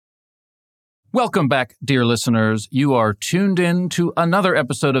Welcome back, dear listeners. You are tuned in to another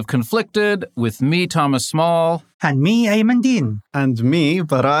episode of Conflicted with me, Thomas Small. And me, Ayman Dean. And me,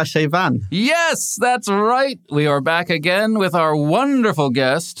 Bara Shayban. Yes, that's right. We are back again with our wonderful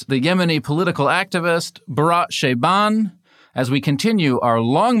guest, the Yemeni political activist, Bara Shayban, as we continue our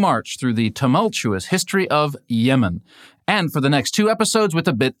long march through the tumultuous history of Yemen. And for the next 2 episodes with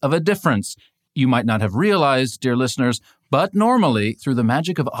a bit of a difference. You might not have realized, dear listeners, but normally, through the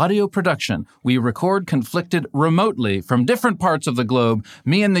magic of audio production, we record Conflicted remotely from different parts of the globe,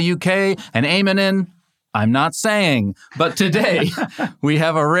 me in the UK and Ayman in, I'm not saying, but today we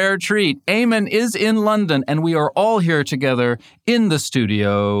have a rare treat. Ayman is in London, and we are all here together in the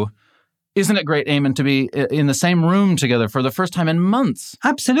studio. Isn't it great, Ayman, to be in the same room together for the first time in months?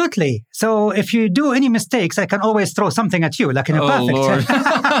 Absolutely. So if you do any mistakes, I can always throw something at you, like in a perfect.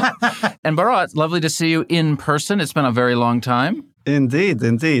 Lord. And Bara, it's lovely to see you in person. It's been a very long time. Indeed.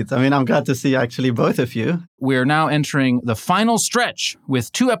 I mean, I'm glad to see actually both of you. We're now entering the final stretch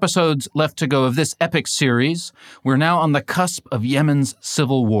with 2 episodes left to go of this epic series. We're now on the cusp of Yemen's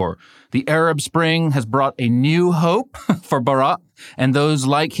civil war. The Arab Spring has brought a new hope for Bara and those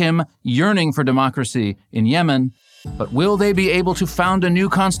like him yearning for democracy in Yemen. But will they be able to found a new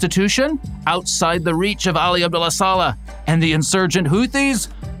constitution outside the reach of Ali Abdullah Saleh and the insurgent Houthis?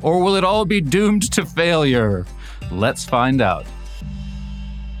 Or will it all be doomed to failure? Let's find out.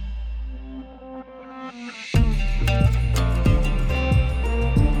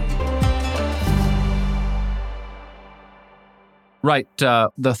 Right.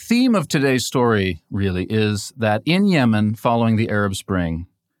 The theme of today's story really is that in Yemen, following the Arab Spring,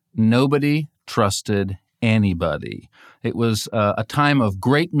 nobody trusted anybody. It was a time of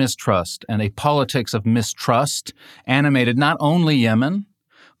great mistrust and a politics of mistrust animated not only Yemen,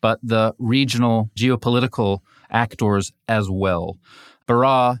 but the regional geopolitical actors as well.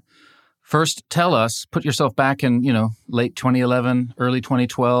 Bara, first tell us, put yourself back in, late 2011, early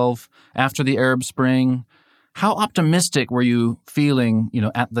 2012, after the Arab Spring. How optimistic were you feeling,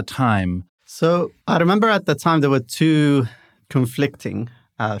 at the time? So I remember at the time there were 2 conflicting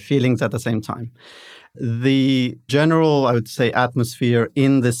feelings at the same time. The general, I would say, atmosphere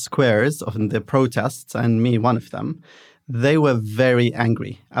in the squares of the protests, and me one of them, they were very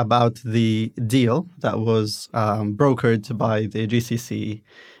angry about the deal that was brokered by the GCC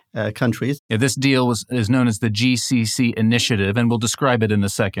countries. Yeah, this deal is known as the GCC initiative, and we'll describe it in a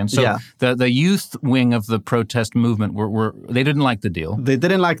second. So the youth wing of the protest movement, they didn't like the deal. They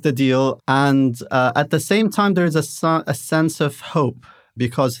didn't like the deal. And at the same time, there's a sense of hope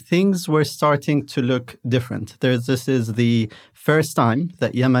because things were starting to look different. This is the first time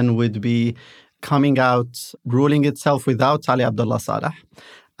that Yemen would be coming out, ruling itself without Ali Abdullah Saleh.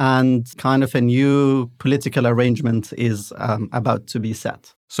 And kind of a new political arrangement is about to be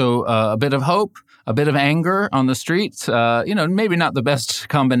set. So a bit of hope, a bit of anger on the streets, maybe not the best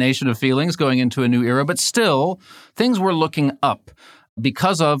combination of feelings going into a new era, but still things were looking up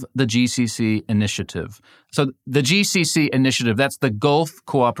because of the GCC initiative. So the GCC initiative, that's the Gulf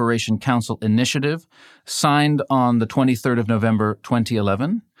Cooperation Council initiative, signed on the 23rd of November,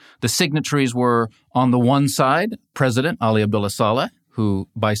 2011. The signatories were, on the one side, President Ali Abdullah Saleh, who,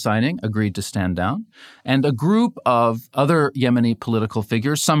 by signing, agreed to stand down, and a group of other Yemeni political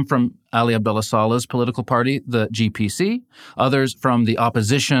figures, some from Ali Abdullah Saleh's political party, the GPC, others from the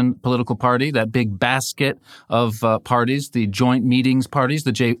opposition political party, that big basket of parties, the Joint Meetings parties,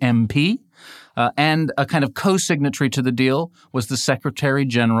 the JMP, and a kind of co-signatory to the deal was the Secretary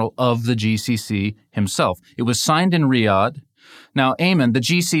General of the GCC himself. It was signed in Riyadh. Now, Ayman, the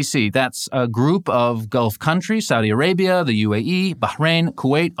GCC, that's a group of Gulf countries, Saudi Arabia, the UAE, Bahrain,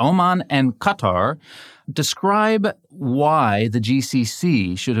 Kuwait, Oman, and Qatar. Describe why the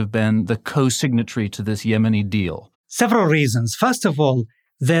GCC should have been the co-signatory to this Yemeni deal. Several reasons. First of all,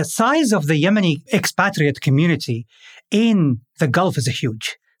 the size of the Yemeni expatriate community in the Gulf is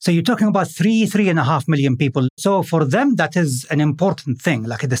huge. So you're talking about 3.5 million people. So for them, that is an important thing,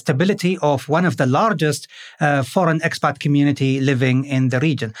 like the stability of one of the largest foreign expat community living in the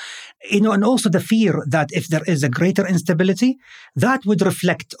region. And also the fear that if there is a greater instability, that would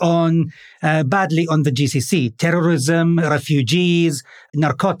reflect on badly on the GCC. Terrorism, refugees,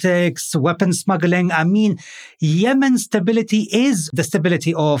 narcotics, weapons smuggling. I mean, Yemen's stability is the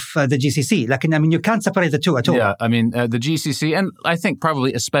stability of the GCC. You can't separate the two at all. Yeah, the GCC, and I think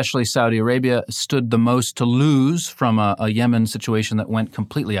probably especially Saudi Arabia, stood the most to lose from a Yemen situation that went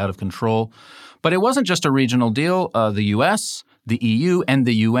completely out of control. But it wasn't just a regional deal. The U.S., the EU, and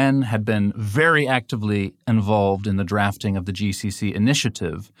the UN had been very actively involved in the drafting of the GCC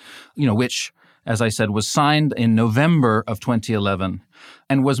initiative, which as I said, was signed in November of 2011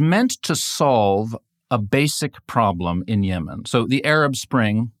 and was meant to solve a basic problem in Yemen. So the Arab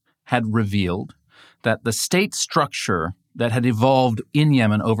Spring had revealed that the state structure that had evolved in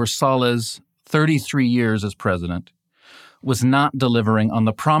Yemen over Saleh's 33 years as president was not delivering on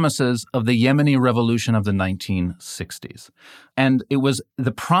the promises of the Yemeni revolution of the 1960s. And it was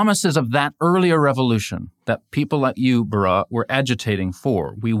the promises of that earlier revolution that people like you, Bara, were agitating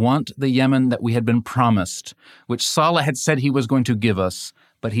for. We want the Yemen that we had been promised, which Saleh had said he was going to give us,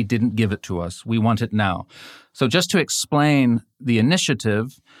 but he didn't give it to us. We want it now. So just to explain the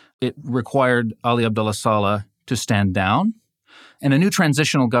initiative, it required Ali Abdullah Saleh to stand down, and a new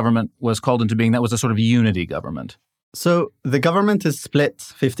transitional government was called into being. That was a sort of unity government. So the government is split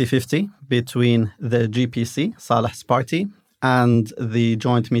 50-50 between the GPC, Saleh's party, and the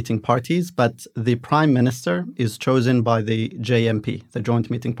joint meeting parties, but the prime minister is chosen by the JMP, the joint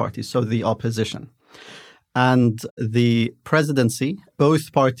meeting party, so the opposition. And the presidency,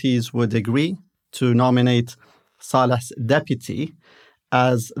 both parties would agree to nominate Saleh's deputy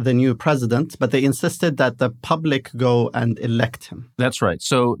as the new president, but they insisted that the public go and elect him. That's right.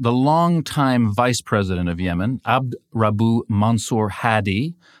 So the longtime vice president of Yemen, Abd Rabbu Mansour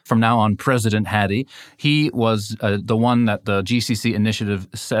Hadi, from now on President Hadi, he was the one that the GCC initiative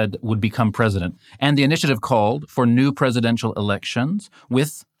said would become president. And the initiative called for new presidential elections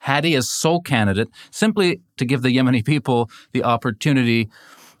with Hadi as sole candidate, simply to give the Yemeni people the opportunity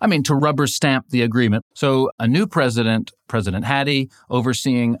to rubber stamp the agreement. So a new president, President Hadi,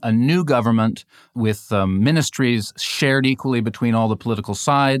 overseeing a new government with ministries shared equally between all the political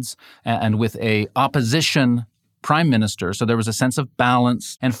sides and with a opposition prime minister. So there was a sense of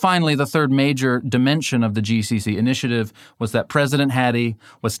balance. And finally, the third major dimension of the GCC initiative was that President Hadi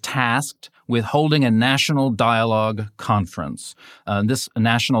was tasked with holding a national dialogue conference. This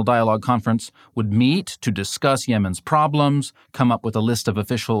national dialogue conference would meet to discuss Yemen's problems, come up with a list of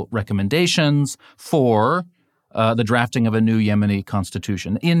official recommendations for the drafting of a new Yemeni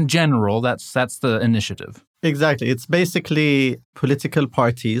constitution. In general, that's the initiative. Exactly. It's basically political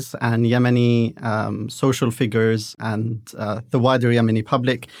parties and Yemeni social figures and the wider Yemeni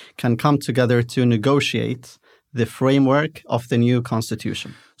public can come together to negotiate the framework of the new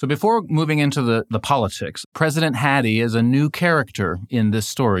constitution. So before moving into the politics, President Hadi is a new character in this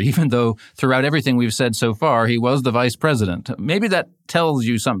story, even though throughout everything we've said so far, he was the vice president. Maybe that tells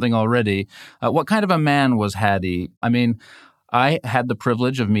you something already. What kind of a man was Hadi? I had the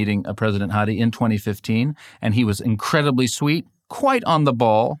privilege of meeting President Hadi in 2015, and he was incredibly sweet, quite on the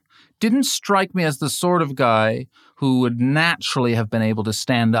ball. Didn't strike me as the sort of guy who would naturally have been able to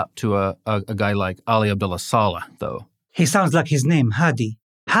stand up to a guy like Ali Abdullah Saleh, though. He sounds like his name, Hadi.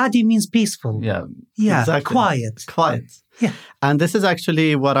 Hadi means peaceful. Yeah, exactly. Quiet. Yeah. And this is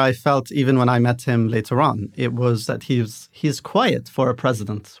actually what I felt even when I met him later on. It was that he's quiet for a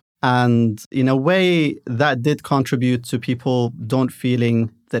president. And in a way, that did contribute to people don't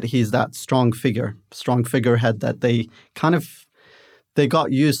feeling that he's that strong figurehead that they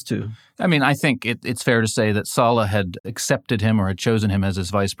got used to. I think it's fair to say that Saleh had accepted him or had chosen him as his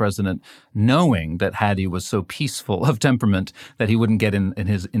vice president, knowing that Hadi was so peaceful of temperament that he wouldn't get in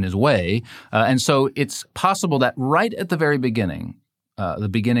his way. And so it's possible that right at the very beginning, the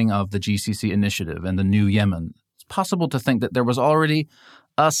beginning of the GCC initiative and the new Yemen, it's possible to think that there was already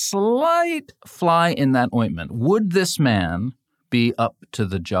a slight fly in that ointment. Would this man be up to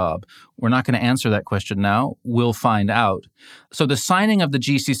the job? We're not going to answer that question now. We'll find out. So the signing of the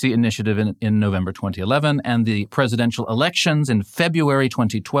GCC initiative in November 2011 and the presidential elections in February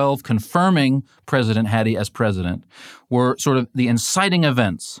 2012 confirming President Hadi as president were sort of the inciting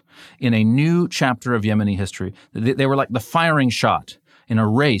events in a new chapter of Yemeni history. They were like the firing shot in a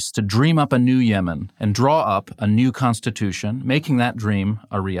race to dream up a new Yemen and draw up a new constitution, making that dream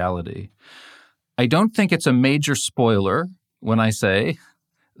a reality. I don't think it's a major spoiler when I say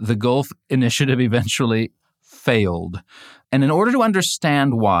the Gulf Initiative eventually failed. And in order to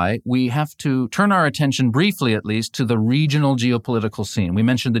understand why, we have to turn our attention briefly, at least, to the regional geopolitical scene. We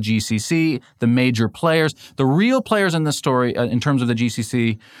mentioned the GCC, the major players. The real players in this story, in terms of the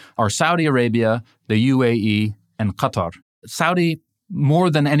GCC, are Saudi Arabia, the UAE, and Qatar. Saudi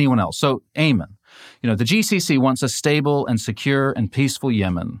more than anyone else. So, Amen. The GCC wants a stable and secure and peaceful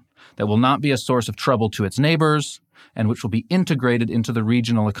Yemen that will not be a source of trouble to its neighbors and which will be integrated into the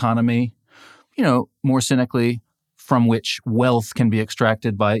regional economy, more cynically, from which wealth can be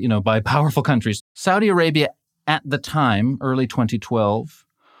extracted by powerful countries. Saudi Arabia at the time, early 2012,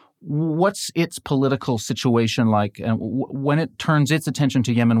 what's its political situation like? And when it turns its attention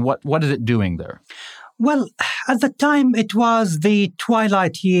to Yemen, what is it doing there? Well, at the time, it was the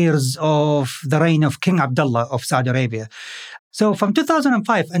twilight years of the reign of King Abdullah of Saudi Arabia. So from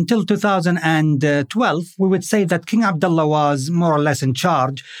 2005 until 2012, we would say that King Abdullah was more or less in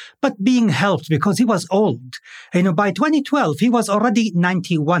charge, but being helped because he was old. By 2012, he was already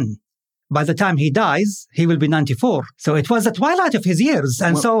 91. By the time he dies, he will be 94. So it was the twilight of his years.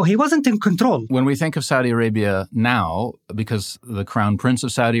 And so he wasn't in control. When we think of Saudi Arabia now, because the Crown Prince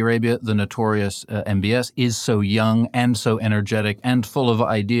of Saudi Arabia, the notorious MBS, is so young and so energetic and full of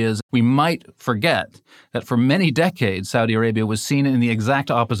ideas, we might forget that for many decades, Saudi Arabia was seen in the exact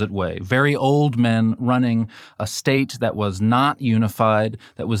opposite way. Very old men running a state that was not unified,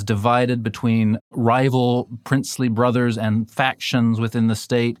 that was divided between rival princely brothers and factions within the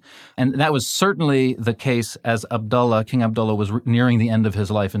state. And that was certainly the case as King Abdullah was nearing the end of his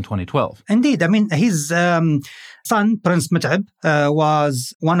life in 2012. Indeed. I mean, his son, Prince Mut'ab,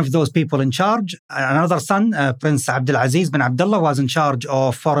 was one of those people in charge. Another son, Prince Abdulaziz bin Abdullah, was in charge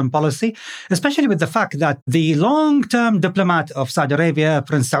of foreign policy, especially with the fact that the long-term diplomat of Saudi Arabia,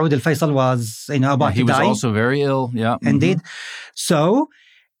 Prince Saud al-Faisal, was about to die. He was also very ill, yeah. Indeed. So,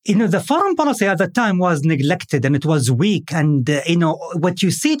 the foreign policy at the time was neglected and it was weak. And, what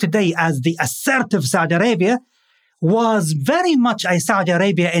you see today as the assertive Saudi Arabia was very much a Saudi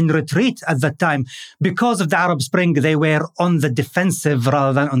Arabia in retreat at that time. Because of the Arab Spring, they were on the defensive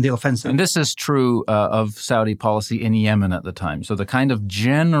rather than on the offensive. And this is true of Saudi policy in Yemen at the time. So the kind of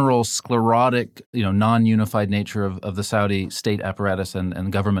general sclerotic, non-unified nature of the Saudi state apparatus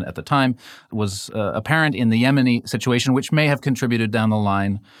and government at the time was apparent in the Yemeni situation, which may have contributed down the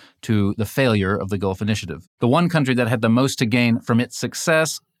line to the failure of the Gulf Initiative. The one country that had the most to gain from its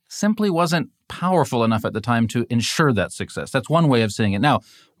success simply wasn't powerful enough at the time to ensure that success. That's one way of seeing it. Now,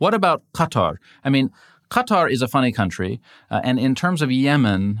 what about Qatar? I mean, Qatar is a funny country. And in terms of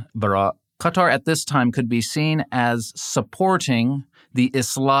Yemen, Bara, Qatar at this time could be seen as supporting the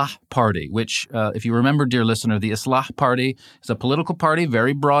Islah Party, which, if you remember, dear listener, the Islah Party is a political party,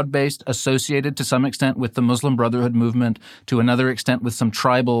 very broad-based, associated to some extent with the Muslim Brotherhood movement, to another extent with some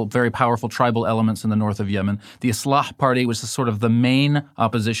very powerful tribal elements in the north of Yemen. The Islah Party was sort of the main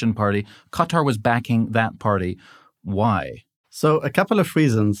opposition party. Qatar was backing that party. Why? So a couple of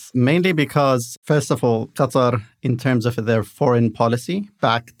reasons, mainly because, first of all, Qatar, in terms of their foreign policy,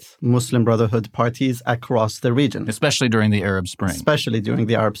 backed Muslim Brotherhood parties across the region. Especially during the Arab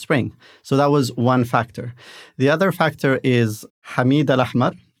Spring. So that was one factor. The other factor is Hamid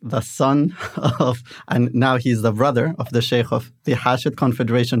al-Ahmar, the son of, and now he's the brother of the Sheikh of the Hashid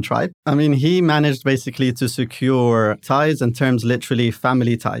Confederation tribe. I mean, he managed basically to secure ties in terms, literally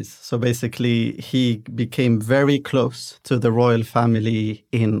family ties. So basically, he became very close to the royal family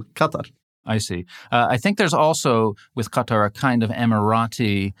in Qatar. I see. I think there's also, with Qatar, a kind of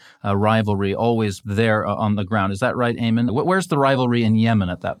Emirati rivalry always there on the ground. Is that right, Ayman? Where's the rivalry in Yemen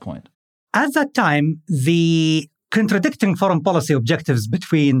at that point? At that time, the contradicting foreign policy objectives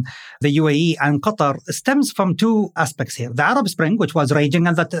between the UAE and Qatar stems from two aspects here. The Arab Spring, which was raging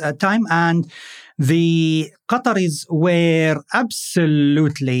at that time, and the Qataris were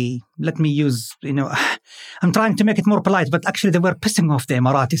absolutely, let me use, I'm trying to make it more polite, but actually they were pissing off the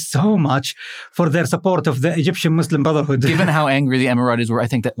Emiratis so much for their support of the Egyptian Muslim Brotherhood. Given how angry the Emiratis were, I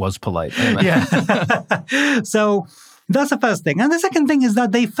think that was polite. Yeah. So that's the first thing. And the second thing is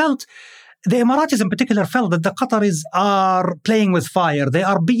that the Emiratis in particular felt that the Qataris are playing with fire. They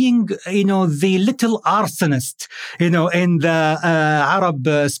are being, the little arsonist, in the Arab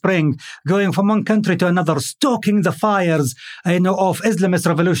Spring, going from one country to another, stoking the fires, of Islamist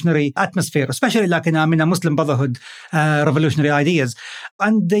revolutionary atmosphere, especially like in a Muslim Brotherhood revolutionary ideas.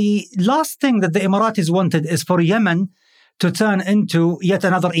 And the last thing that the Emiratis wanted is for Yemen to turn into yet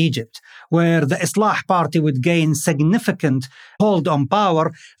another Egypt, where the Islah Party would gain significant hold on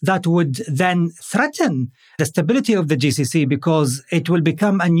power that would then threaten the stability of the GCC, because it will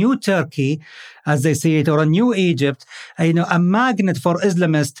become a new Turkey, as they see it, or a new Egypt, a magnet for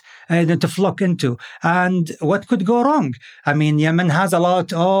Islamists to flock into. And what could go wrong? I mean, Yemen has a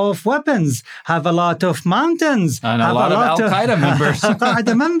lot of weapons, have a lot of mountains. And a lot of Al-Qaeda members.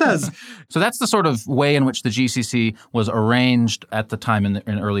 Al-Qaeda members. So that's the sort of way in which the GCC was arranged at the time in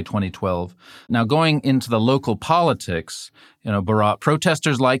early 2012. Now, going into the local politics, Barat,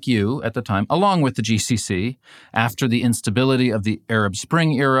 protesters like you at the time, along with the GCC, after the instability of the Arab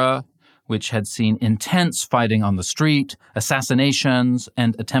Spring era, which had seen intense fighting on the street, assassinations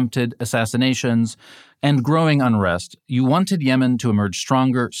and attempted assassinations, and growing unrest, you wanted Yemen to emerge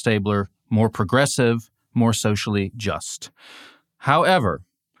stronger, stabler, more progressive, more socially just. However,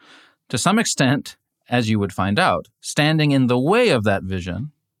 to some extent, as you would find out, standing in the way of that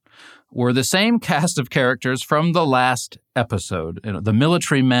vision were the same cast of characters from the last episode. The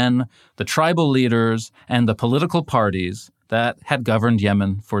military men, the tribal leaders, and the political parties that had governed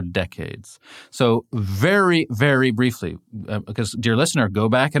Yemen for decades. So very, very briefly, because, dear listener, go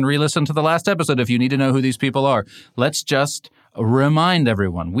back and re-listen to the last episode if you need to know who these people are. Let's just remind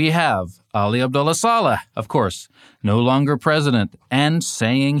everyone. We have Ali Abdullah Saleh, of course, no longer president, and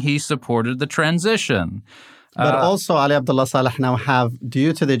saying he supported the transition. But also Ali Abdullah Saleh now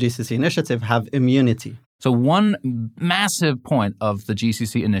due to the GCC initiative, have immunity. So one massive point of the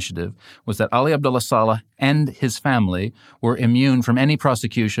GCC initiative was that Ali Abdullah Saleh and his family were immune from any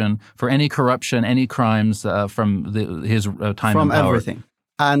prosecution for any corruption, any crimes from his time in power. From everything.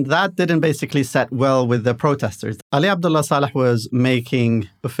 And that didn't basically set well with the protesters. Ali Abdullah Saleh was making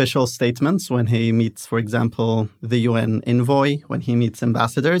official statements when he meets, for example, the UN envoy, when he meets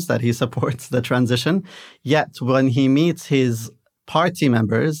ambassadors, that he supports the transition. Yet when he meets his party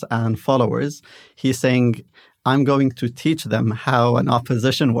members and followers, he's saying, I'm going to teach them how an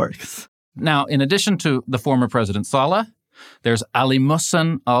opposition works. Now, in addition to the former President Saleh, there's Ali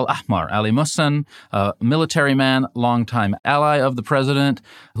Mussan al-Ahmar. Ali Mussan, a military man, longtime ally of the president,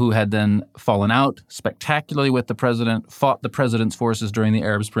 who had then fallen out spectacularly with the president, fought the president's forces during the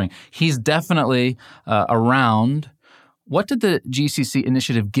Arab Spring. He's definitely around. What did the GCC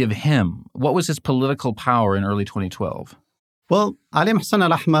initiative give him? What was his political power in early 2012? Well, Ali Mussan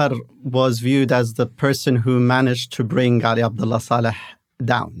al-Ahmar was viewed as the person who managed to bring Ali Abdullah Saleh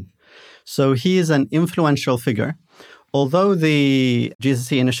down. So he is an influential figure. Although the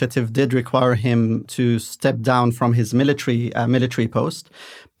GCC initiative did require him to step down from his military post,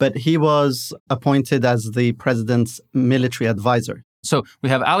 but he was appointed as the president's military advisor. So we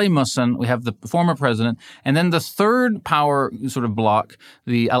have Ali Mussan, we have the former president, and then the third power sort of block,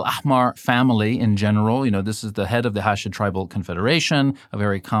 the Al-Ahmar family in general. This is the head of the Hashid Tribal Confederation, a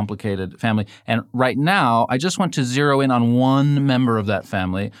very complicated family. And right now, I just want to zero in on one member of that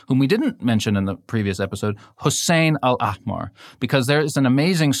family, whom we didn't mention in the previous episode, Hussein Al-Ahmar, because there is an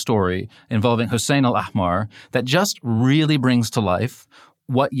amazing story involving Hussein Al-Ahmar that just really brings to life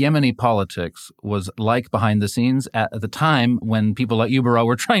what Yemeni politics was like behind the scenes at the time when people like you, Baral,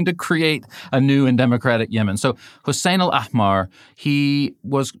 were trying to create a new and democratic Yemen. So Hussein al-Ahmar, he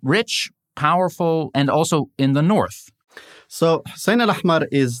was rich, powerful, and also in the north. So Hussein al-Ahmar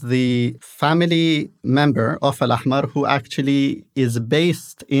is the family member of al-Ahmar who actually is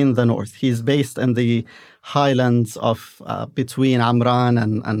based in the north. He's based in the highlands of between Amran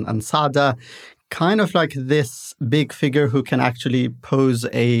and Saada, kind of like this big figure who can actually pose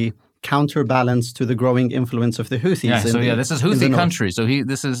a counterbalance to the growing influence of the Houthis. This is Houthi country. So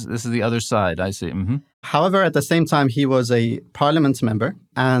this is the other side. I see. Mm-hmm. However, at the same time, he was a parliament member,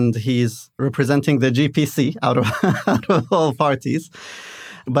 and he's representing the GPC out of all parties.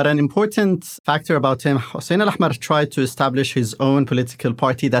 But an important factor about him, Hussein al-Ahmar tried to establish his own political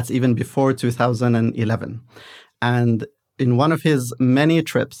party. That's even before 2011. And in one of his many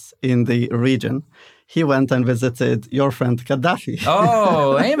trips in the region, he went and visited your friend Gaddafi.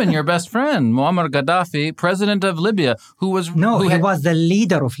 Oh, Ayman, your best friend, Muammar Gaddafi, president of Libya, who was... No, he was the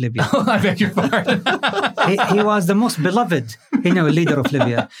leader of Libya. Oh, I beg your pardon. he was the most beloved, leader of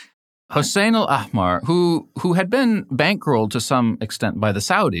Libya. Hussein al-Ahmar, who had been bankrolled to some extent by the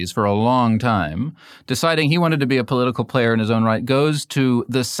Saudis for a long time, deciding he wanted to be a political player in his own right, goes to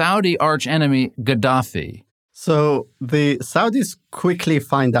the Saudi archenemy Gaddafi. So the Saudis quickly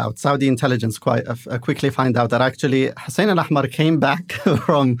find out, Saudi intelligence quickly find out that actually Hussein al-Ahmar came back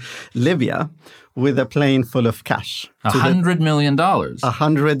from Libya with a plane full of cash. $100 million.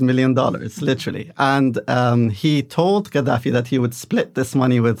 $100 million, literally. And he told Gaddafi that he would split this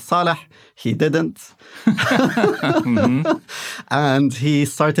money with Saleh. He didn't. Mm-hmm. And he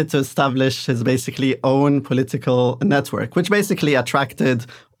started to establish his basically own political network, which basically attracted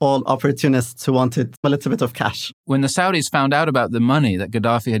all opportunists who wanted a little bit of cash. When the Saudis found out about the money that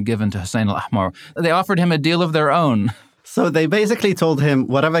Gaddafi had given to Hussein al-Ahmar, they offered him a deal of their own. So they basically told him,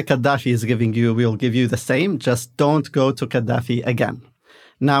 whatever Gaddafi is giving you, we'll give you the same. Just don't go to Gaddafi again.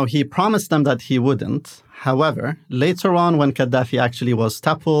 Now, he promised them that he wouldn't. However, later on, when Gaddafi actually was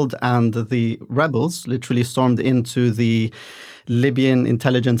toppled and the rebels literally stormed into the Libyan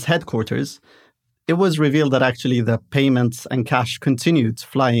intelligence headquarters, it was revealed that actually the payments and cash continued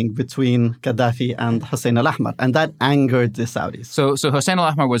flying between Gaddafi and Hussein al-Ahmar, and that angered the Saudis. So Hussein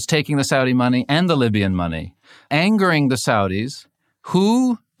al-Ahmar was taking the Saudi money and the Libyan money, angering the Saudis,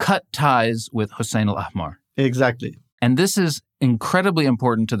 who cut ties with Hussein al-Ahmar. Exactly. And this is incredibly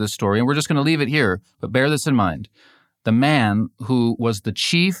important to this story, and we're just going to leave it here, but bear this in mind. The man who was the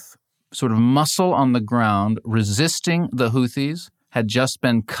chief sort of muscle on the ground resisting the Houthis had just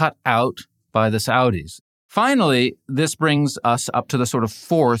been cut out by the Saudis. Finally, this brings us up to the sort of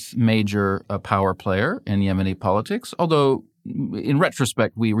fourth major power player in Yemeni politics, although in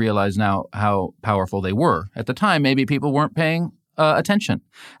retrospect, we realize now how powerful they were. At the time, maybe people weren't paying attention.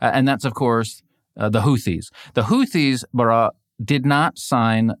 And that's, of course, the Houthis. The Houthis, Bara, did not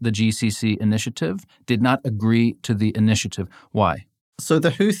sign the GCC initiative, did not agree to the initiative. Why? So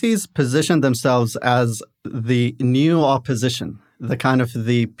the Houthis positioned themselves as the new opposition, the kind of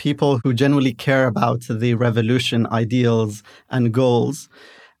the people who genuinely care about the revolution ideals and goals.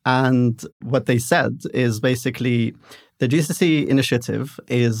 And what they said is basically the GCC initiative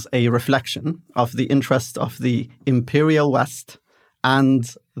is a reflection of the interest of the imperial West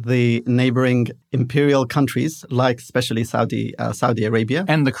and the neighboring imperial countries, like especially Saudi Arabia.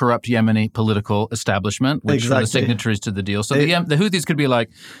 And the corrupt Yemeni political establishment, which were the signatories to the deal. So the Houthis could be like,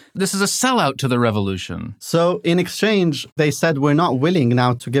 this is a sellout to the revolution. So in exchange, they said, we're not willing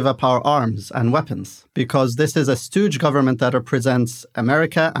now to give up our arms and weapons because this is a stooge government that represents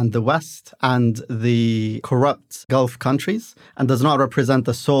America and the West and the corrupt Gulf countries and does not represent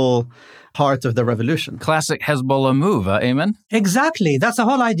the sole heart of the revolution. Classic Hezbollah move, Ayman? Exactly. That's the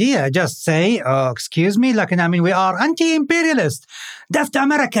whole idea. Just say, excuse me, we are anti-imperialist. Death to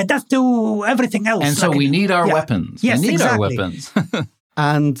America, death to everything else. And so we need our weapons. Yes, we need exactly. our weapons.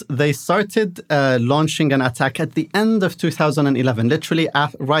 And they started launching an attack at the end of 2011, literally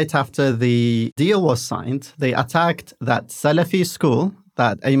right after the deal was signed. They attacked that Salafi school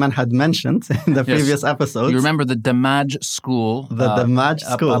that Ayman had mentioned in the previous episodes. You remember the Damaj school? The Damaj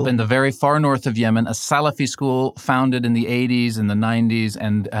school. Up in the very far north of Yemen, a Salafi school founded in the 80s and the 90s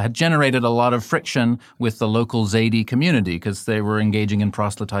and had generated a lot of friction with the local Zaidi community because they were engaging in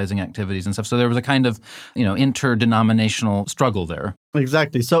proselytizing activities and stuff. So there was a kind of, interdenominational struggle there.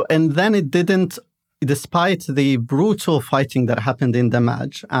 Exactly. So, and then it didn't, despite the brutal fighting that happened in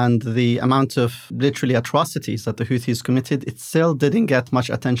Damaj and the amount of literally atrocities that the Houthis committed, it still didn't get much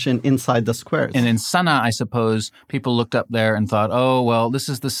attention inside the squares. And in Sana'a, I suppose, people looked up there and thought, oh, well, this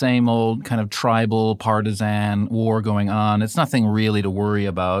is the same old kind of tribal partisan war going on. It's nothing really to worry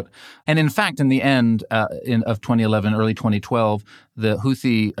about. And in fact, in the end of 2011, early 2012, the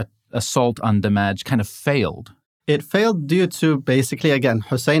Houthi assault on Damaj kind of failed. It failed due to basically, again,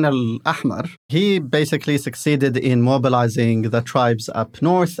 Hussein al-Ahmar. He basically succeeded in mobilizing the tribes up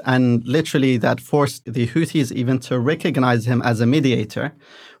north, and literally that forced the Houthis even to recognize him as a mediator,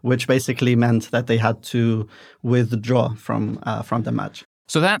 which basically meant that they had to withdraw from Damaj.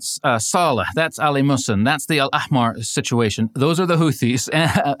 So that's Saleh, that's Ali Musin, that's the Al-Ahmar situation. Those are the Houthis.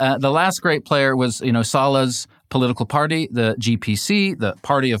 The last great player was, Saleh's political party, the GPC, the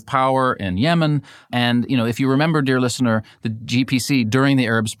party of power in Yemen. And, if you remember, dear listener, the GPC during the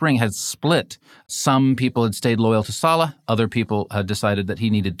Arab Spring had split. Some people had stayed loyal to Saleh. Other people had decided that he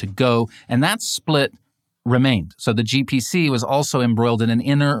needed to go. And that split remained. So the GPC was also embroiled in an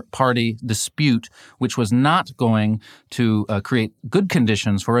inner-party dispute, which was not going to create good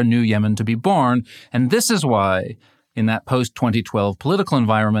conditions for a new Yemen to be born. And this is why, in that post-2012 political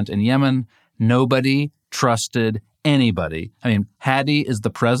environment in Yemen, nobody trusted anybody. I mean, Hadi is the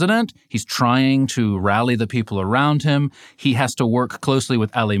president. He's trying to rally the people around him. He has to work closely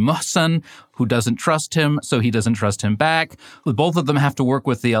with Ali Muhsin, who doesn't trust him, so he doesn't trust him back. Both of them have to work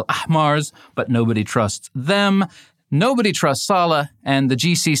with the Al-Ahmars, but nobody trusts them. Nobody trusts Saleh, and the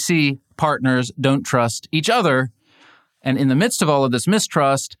GCC partners don't trust each other. And in the midst of all of this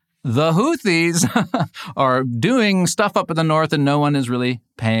mistrust, the Houthis are doing stuff up in the north, and no one is really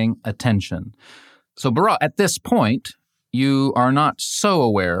paying attention. So, Bara, at this point, you are not so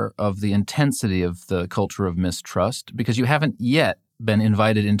aware of the intensity of the culture of mistrust because you haven't yet been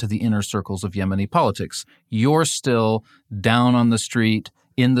invited into the inner circles of Yemeni politics. You're still down on the street,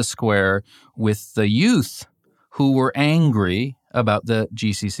 in the square, with the youth who were angry about the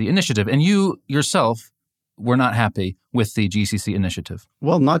GCC initiative. And you yourself were not happy with the GCC initiative.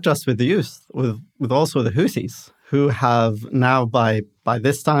 Well, not just with the youth, with also the Houthis, who have now, by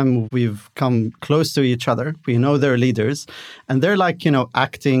this time, we've come close to each other. We know their leaders. And they're like,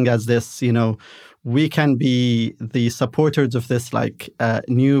 acting as this, we can be the supporters of this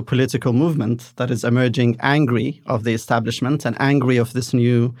new political movement that is emerging, angry of the establishment and angry of this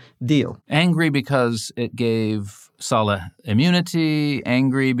new deal. Angry because it gave Saleh immunity,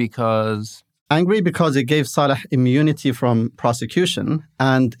 angry because it gave Saleh immunity from prosecution,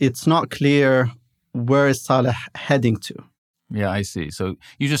 and it's not clear where is Saleh heading to. Yeah, I see. So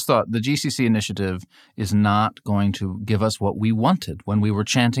you just thought the GCC initiative is not going to give us what we wanted when we were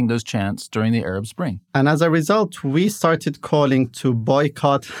chanting those chants during the Arab Spring. And as a result, we started calling to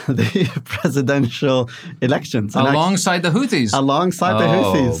boycott the presidential elections. Alongside the Houthis. Alongside the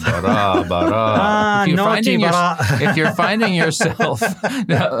Houthis. Bara. If you're finding yourself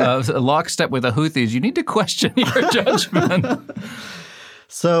lockstep with the Houthis, you need to question your judgment.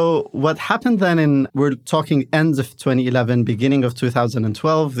 So what happened then we're talking ends of 2011, beginning of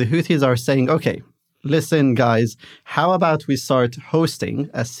 2012, the Houthis are saying, okay, listen, guys, how about we start hosting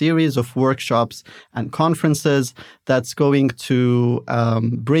a series of workshops and conferences that's going to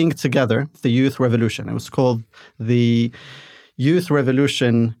bring together the youth revolution. It was called the Youth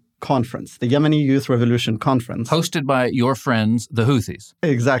Revolution Conference, the Yemeni Youth Revolution Conference. Hosted by your friends, the Houthis.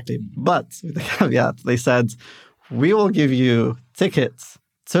 Exactly. But with the caveat, they said, we will give you tickets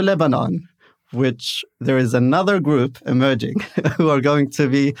to Lebanon, which there is another group emerging who are going to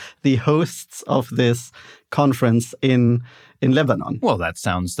be the hosts of this conference in Lebanon. Well, that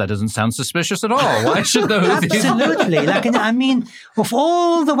doesn't sound suspicious at all. Why should the Houthis? Absolutely. Of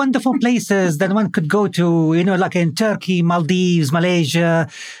all the wonderful places that one could go to, like in Turkey, Maldives, Malaysia,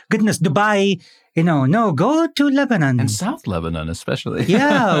 goodness, Dubai, no, go to Lebanon. And South Lebanon, especially.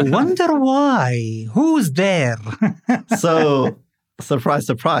 Yeah, wonder why. Who's there? So, surprise,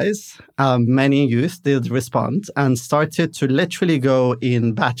 surprise, many youth did respond and started to literally go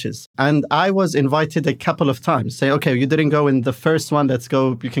in batches. And I was invited a couple of times. Say, okay, you didn't go in the first one, let's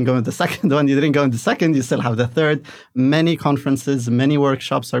go, you can go in the second one. You didn't go in the second, you still have the third. Many conferences, many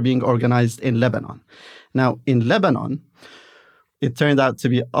workshops are being organized in Lebanon. Now, in Lebanon, it turned out to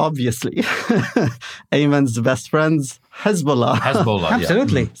be obviously Ayman's best friends, Hezbollah.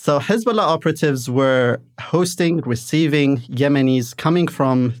 Absolutely. Yeah. So Hezbollah operatives were hosting, receiving Yemenis coming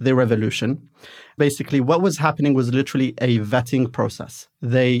from the revolution. Basically, what was happening was literally a vetting process.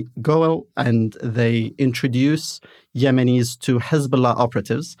 They go and they introduce Yemenis to Hezbollah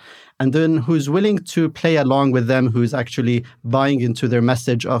operatives, and then who's willing to play along with them, who's actually buying into their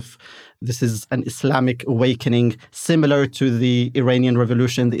message of this is an Islamic awakening, similar to the Iranian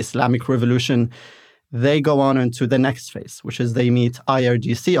Revolution, the Islamic Revolution. They go on into the next phase, which is they meet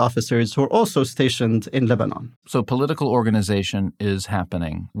IRGC officers who are also stationed in Lebanon. So political organization is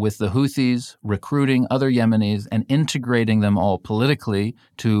happening with the Houthis recruiting other Yemenis and integrating them all politically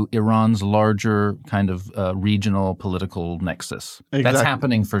to Iran's larger kind of regional political nexus. Exactly. That's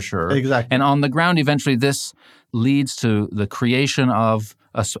happening for sure. Exactly. And on the ground, eventually this leads to the creation of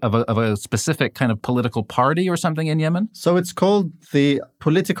a specific kind of political party or something in Yemen? So it's called the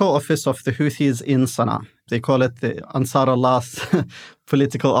Political Office of the Houthis in Sana'a. They call it the Ansar Allah's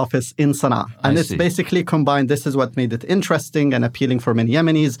political office in Sana'a. And it's basically combined. This is what made it interesting and appealing for many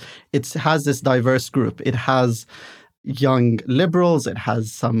Yemenis. It has this diverse group. It has young liberals, it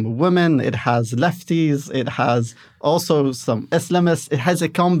has some women, it has lefties, it has also some Islamists. It has a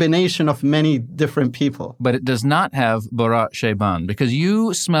combination of many different people. But it does not have Barat Shayban, because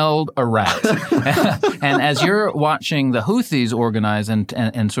you smelled a rat. And as you're watching the Houthis organize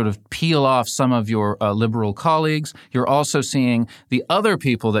and sort of peel off some of your liberal colleagues, you're also seeing the other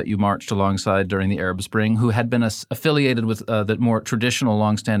people that you marched alongside during the Arab Spring who had been affiliated with the more traditional,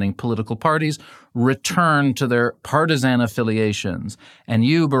 longstanding political parties return to their partisan affiliations. And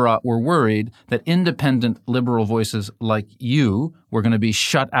you, Barat, were worried that independent liberal voices like you were going to be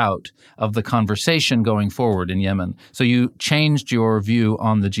shut out of the conversation going forward in Yemen. So you changed your view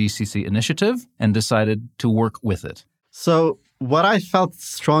on the GCC initiative and decided to work with it. So what I felt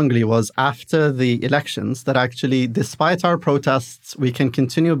strongly was after the elections that actually, despite our protests, we can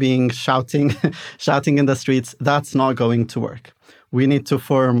continue shouting in the streets. That's not going to work. We need to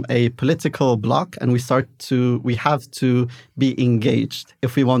form a political bloc, and we have to be engaged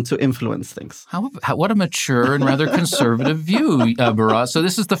if we want to influence things. What a mature and rather conservative view, Barat. So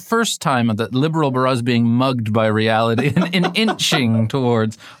this is the first time that liberal Barat is being mugged by reality and inching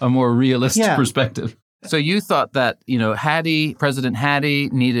towards a more realistic perspective. So you thought that, President Hadi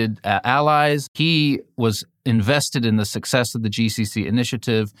needed allies. He was invested in the success of the GCC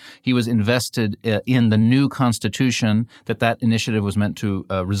initiative. He was invested in the new constitution that initiative was meant to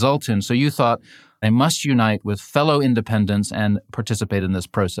result in. So you thought, I must unite with fellow independents and participate in this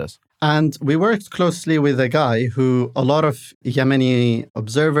process. And we worked closely with a guy who a lot of Yemeni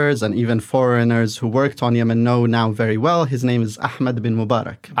observers and even foreigners who worked on Yemen know now very well. His name is Ahmed bin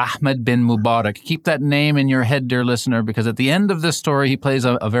Mubarak. Ahmed bin Mubarak. Keep that name in your head, dear listener, because at the end of this story, he plays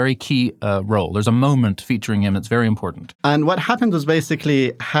a very key role. There's a moment featuring him that's very important. And what happened was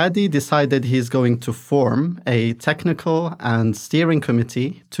basically Hadi decided he's going to form a technical and steering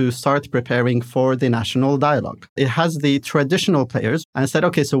committee to start preparing for the national dialogue. It has the traditional players and said,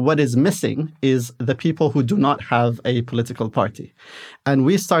 okay, so what is missing is the people who do not have a political party. And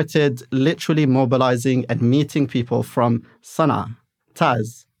we started literally mobilizing and meeting people from Sana'a,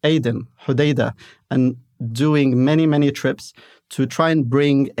 Taz, Aden, Hodeidah, and doing many, many trips to try and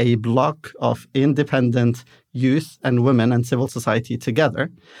bring a block of independent youth and women and civil society together,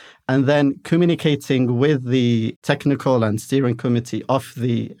 and then communicating with the technical and steering committee of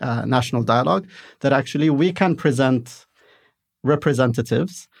the national dialogue that actually we can present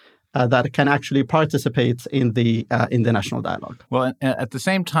representatives that can actually participate in the national dialogue. Well, at the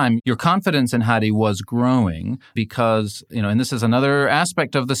same time, your confidence in Hadi was growing because, and this is another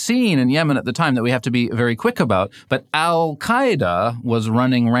aspect of the scene in Yemen at the time that we have to be very quick about, but Al-Qaeda was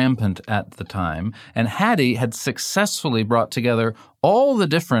running rampant at the time, and Hadi had successfully brought together all the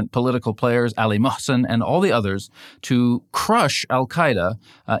different political players, Ali Mohsen and all the others, to crush Al-Qaeda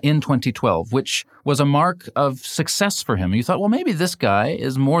in 2012, which was a mark of success for him. You thought, well, maybe this guy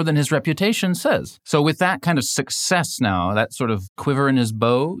is more than his reputation says. So with that kind of success now, that sort of quiver in his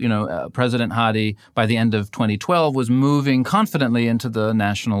bow, President Hadi, by the end of 2012, was moving confidently into the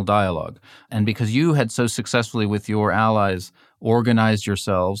national dialogue. And because you had so successfully with your allies organized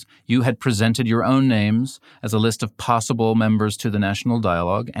yourselves, you had presented your own names as a list of possible members to the national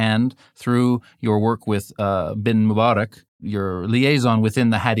dialogue, and through your work with bin Mubarak, your liaison within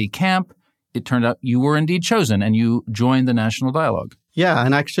the Hadi camp, it turned out you were indeed chosen and you joined the national dialogue. Yeah,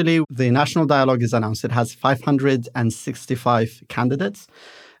 and actually the national dialogue is announced. It has 565 candidates.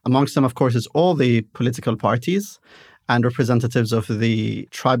 Amongst them, of course, is all the political parties and representatives of the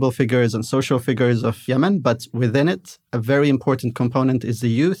tribal figures and social figures of Yemen. But within it, a very important component is the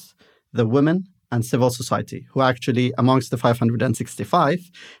youth, the women, and civil society, who actually, amongst the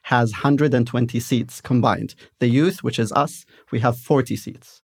 565, has 120 seats combined. The youth, which is us, we have 40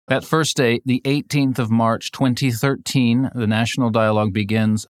 seats. That first day, the 18th of March, 2013, the national dialogue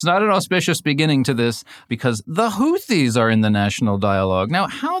begins. It's not an auspicious beginning to this because the Houthis are in the national dialogue. Now,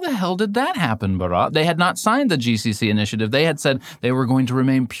 how the hell did that happen, Barat? They had not signed the GCC initiative. They had said they were going to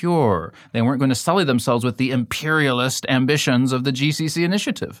remain pure. They weren't going to sully themselves with the imperialist ambitions of the GCC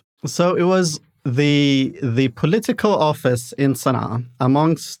initiative. So it was the political office in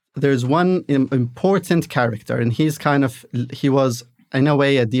Sana'a. There's one important character, and he was in a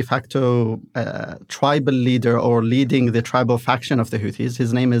way a de facto tribal leader or leading the tribal faction of the Houthis.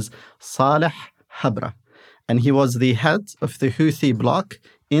 His name is Saleh Habra, and he was the head of the Houthi bloc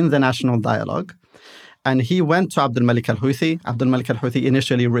in the national dialogue. And he went to Abdul Malik al-Houthi. Abdul Malik al-Houthi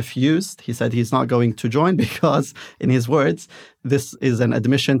initially refused. He said he's not going to join because, in his words, this is an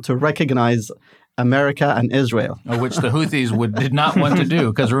admission to recognize America and Israel. Which the Houthis did not want to do.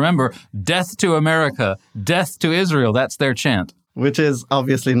 Because remember, death to America, death to Israel, that's their chant. Which is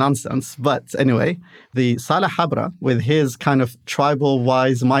obviously nonsense. But anyway, the Saleh Habra, with his kind of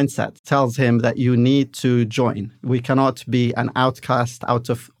tribal-wise mindset, tells him that you need to join. We cannot be an outcast out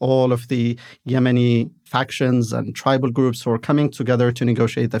of all of the Yemeni factions and tribal groups who are coming together to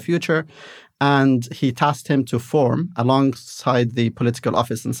negotiate the future. And he tasked him to form, alongside the political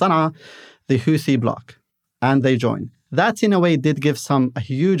office in Sana'a, the Houthi bloc. And they joined. That, in a way, did give a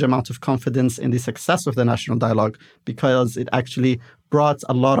huge amount of confidence in the success of the national dialogue because it actually brought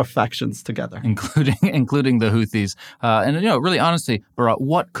a lot of factions together. Including the Houthis. Really honestly, Barat,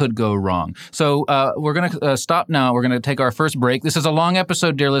 what could go wrong? So we're going to stop now. We're going to take our first break. This is a long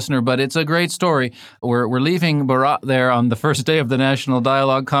episode, dear listener, but it's a great story. We're leaving Barat there on the first day of the National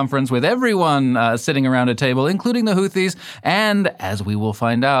Dialogue Conference with everyone sitting around a table, including the Houthis, and, as we will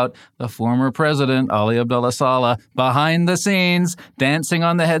find out, the former president, Ali Abdullah Saleh, behind the scenes, dancing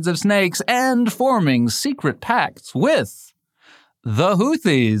on the heads of snakes and forming secret pacts with the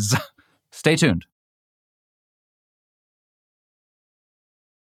Houthis. Stay tuned.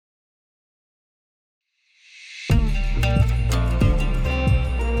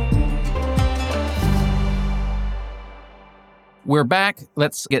 We're back.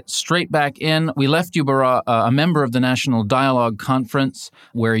 Let's get straight back in. We left you, Bara, a member of the National Dialogue Conference,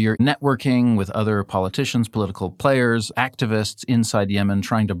 where you're networking with other politicians, political players, activists inside Yemen,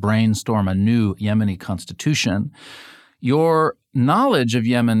 trying to brainstorm a new Yemeni constitution. Your knowledge of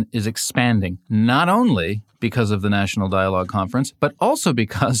Yemen is expanding, not only because of the National Dialogue Conference, but also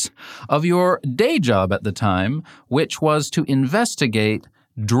because of your day job at the time, which was to investigate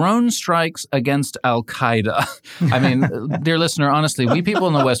drone strikes against Al-Qaeda. I mean, dear listener, honestly, we people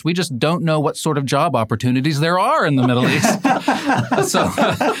in the West, we just don't know what sort of job opportunities there are in the Middle East. So,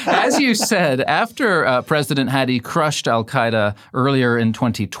 as you said, after President Hadi crushed Al-Qaeda earlier in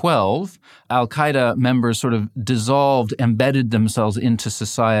 2012, Al-Qaeda members sort of dissolved, embedded themselves into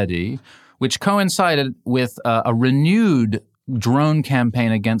society, which coincided with a renewed drone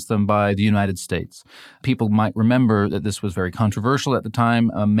campaign against them by the United States. People might remember that this was very controversial at the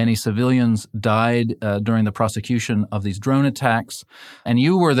time. Many civilians died during the prosecution of these drone attacks. And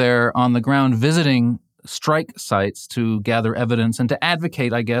you were there on the ground visiting strike sites to gather evidence and to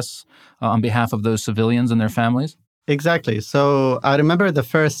advocate, I guess, on behalf of those civilians and their families. Exactly. So I remember the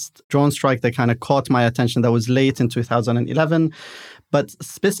first drone strike that kind of caught my attention that was late in 2011, but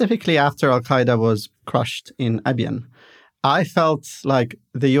specifically after Al-Qaeda was crushed in Abyei. I felt like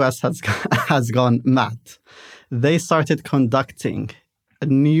the US has gone mad. They started conducting a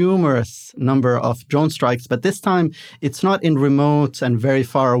numerous number of drone strikes, but this time it's not in remote and very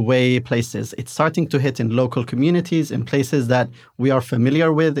far away places. It's starting to hit in local communities, in places that we are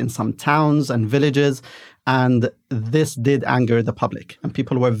familiar with, in some towns and villages. And this did anger the public, and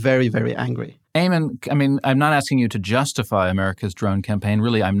people were very, very angry. Ayman, I mean, I'm not asking you to justify America's drone campaign.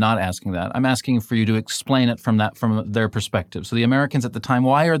 Really, I'm not asking that. I'm asking for you to explain it from their perspective. So the Americans at the time,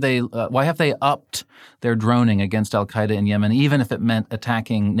 why have they upped their droning against Al-Qaeda in Yemen, even if it meant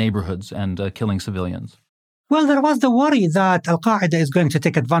attacking neighborhoods and killing civilians? Well, there was the worry that Al-Qaeda is going to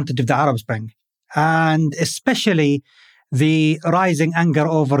take advantage of the Arab Spring, and especially the rising anger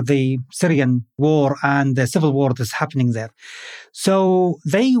over the Syrian war and the civil war that's happening there. So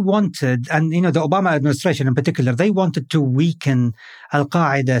they wanted, and the Obama administration in particular, they wanted to weaken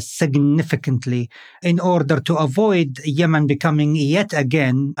Al-Qaeda significantly in order to avoid Yemen becoming yet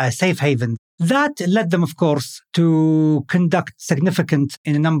again a safe haven. That led them, of course, to conduct significant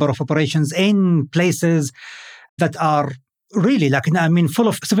in a number of operations in places that are really full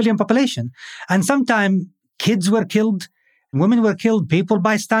of civilian population. And sometimes kids were killed, women were killed, people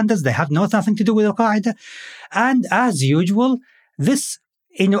bystanders, they had nothing to do with Al-Qaeda. And as usual, this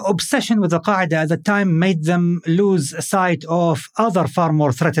obsession with Al-Qaeda at the time made them lose sight of other far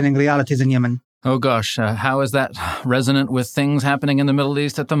more threatening realities in Yemen. Oh gosh, how is that resonant with things happening in the Middle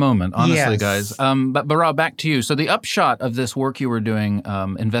East at the moment, honestly, guys? But Bara, back to you. So the upshot of this work you were doing,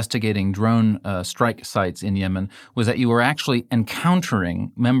 investigating drone strike sites in Yemen, was that you were actually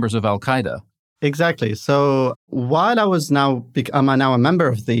encountering members of Al-Qaeda. Exactly. So while I'm now a member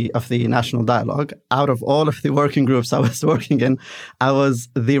of the National Dialogue, out of all of the working groups I was working in, I was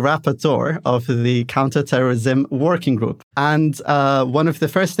the rapporteur of the counterterrorism working group. And one of the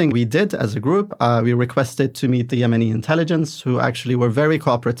first things we did as a group, we requested to meet the Yemeni intelligence, who actually were very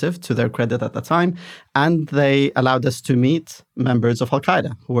cooperative, to their credit at the time. And they allowed us to meet members of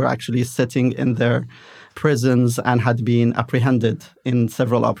Al-Qaeda who were actually sitting in their prisons and had been apprehended in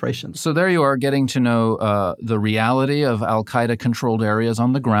several operations. So there you are, getting to know the reality of Al-Qaeda-controlled areas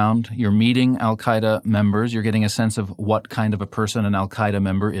on the ground. You're meeting Al-Qaeda members. You're getting a sense of what kind of a person an Al-Qaeda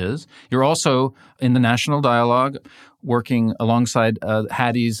member is. You're also in the National Dialogue, working alongside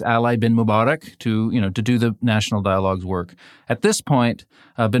Hadi's ally bin Mubarak to do the National Dialogue's work. At this point,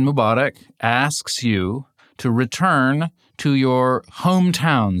 bin Mubarak asks you to return to your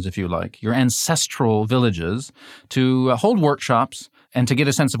hometowns, if you like, your ancestral villages, to hold workshops and to get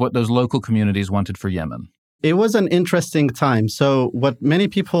a sense of what those local communities wanted for Yemen. It was an interesting time. So what many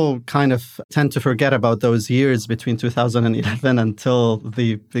people kind of tend to forget about those years between 2011 until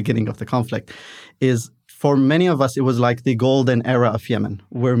the beginning of the conflict is, for many of us, it was like the golden era of Yemen.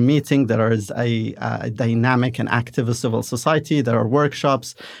 We're meeting, there is a dynamic and active civil society, there are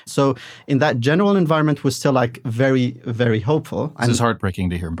workshops. So in that general environment, we're still very, very hopeful. This is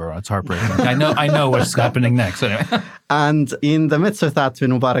heartbreaking to hear, Bara. It's heartbreaking. I know what's happening next. Anyway. And in the midst of that, bin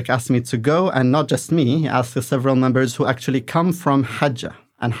Mubarak asked me to go, and not just me, he asked several members who actually come from Hajjah.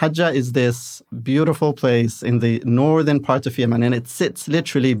 And Hajjah is this beautiful place in the northern part of Yemen, and it sits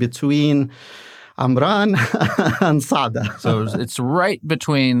literally between Amran and Saada. So it's right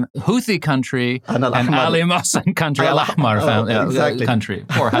between Houthi country and Ali Mohsen country, Al-Ahmar country.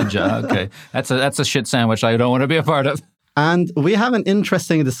 Poor Hajjah. Okay. That's a shit sandwich I don't want to be a part of. And we have an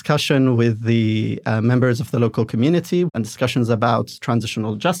interesting discussion with the members of the local community and discussions about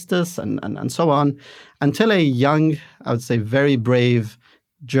transitional justice and so on, until a young, I would say very brave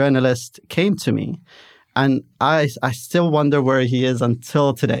journalist came to me. And I still wonder where he is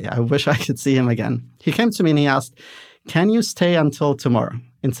until today. I wish I could see him again. He came to me and he asked, can you stay until tomorrow?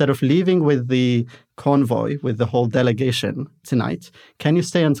 Instead of leaving with the convoy, with the whole delegation tonight, can you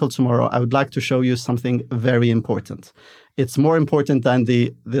stay until tomorrow? I would like to show you something very important. It's more important than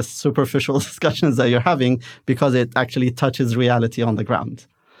this superficial discussions that you're having because it actually touches reality on the ground.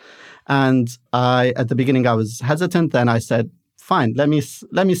 And at the beginning, I was hesitant. Then I said, fine, let me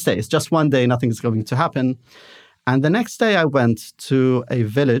stay. It's just one day. Nothing's going to happen. And the next day I went to a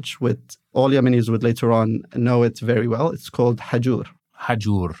village with all Yemenis would later on know it very well. It's called Hajur.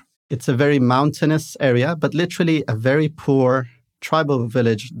 Hajur. It's a very mountainous area, but literally a very poor tribal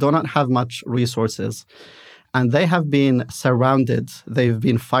village, do not have much resources. And they have been surrounded. They've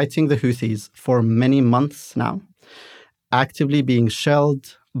been fighting the Houthis for many months now, actively being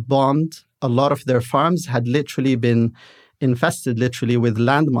shelled, bombed. A lot of their farms had literally been infested with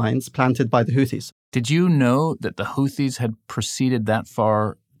landmines planted by the Houthis. Did you know that the Houthis had proceeded that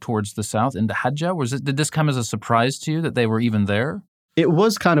far towards the south into Hajjah? Did this come as a surprise to you that they were even there? It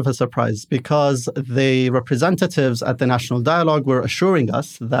was kind of a surprise because the representatives at the National Dialogue were assuring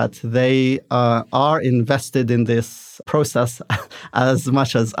us that they are invested in this process as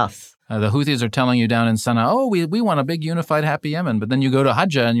much as us. The Houthis are telling you down in Sana'a, we want a big unified happy Yemen. But then you go to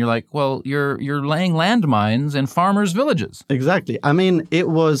Hajjah and you're like, well, you're laying landmines in farmers' villages. Exactly. I mean, it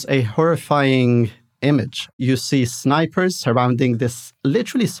was a horrifying image. You see snipers surrounding this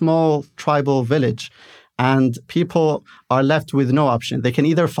literally small tribal village, and people are left with no option. They can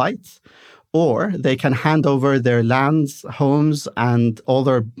either fight or they can hand over their lands, homes, and all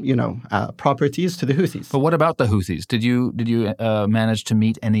their, properties to the Houthis. But what about the Houthis? Did you manage to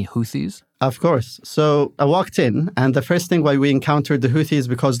meet any Houthis? Of course. So I walked in, and the first thing why we encountered the Houthis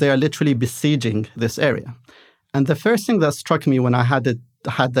because they are literally besieging this area. And the first thing that struck me when I had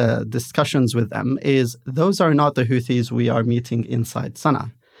the discussions with them is those are not the Houthis we are meeting inside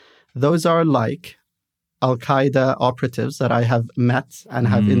Sana'a. Those are like Al-Qaeda operatives that I have met and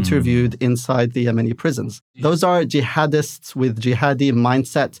have interviewed inside the Yemeni prisons. Those are jihadists with jihadi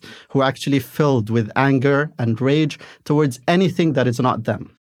mindset who are actually filled with anger and rage towards anything that is not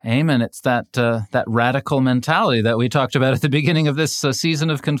them. Amen. It's that radical mentality that we talked about at the beginning of this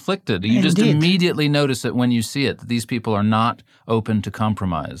season of Conflicted. You just immediately notice it when you see it, that these people are not open to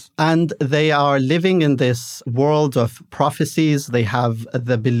compromise. And they are living in this world of prophecies. They have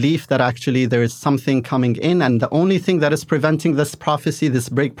the belief that actually there is something coming in, and the only thing that is preventing this prophecy, this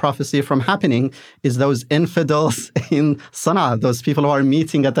break prophecy from happening is those infidels in Sana'a, those people who are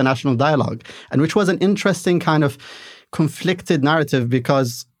meeting at the National Dialogue, and which was an interesting kind of conflicted narrative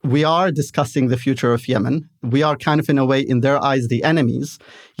because we are discussing the future of Yemen. We are kind of, in a way, in their eyes, the enemies.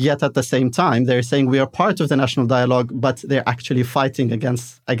 Yet at the same time, they're saying we are part of the National Dialogue, but they're actually fighting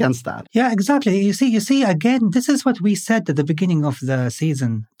against that. Yeah, exactly. You see, again, this is what we said at the beginning of the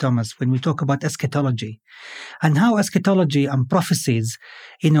season, Thomas, when we talk about eschatology and how eschatology and prophecies,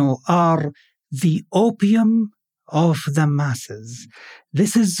 are the opium of the masses.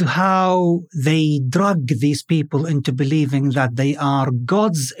 This is how they drug these people into believing that they are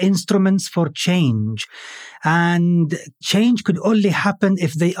God's instruments for change. And change could only happen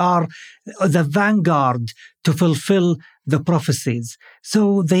if they are the vanguard to fulfill the prophecies.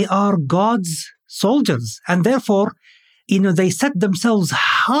 So they are God's soldiers. And therefore, they set themselves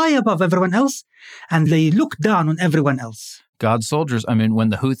high above everyone else and they look down on everyone else. God's soldiers. I mean, when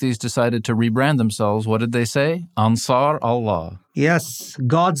the Houthis decided to rebrand themselves, what did they say? Ansar Allah. Yes,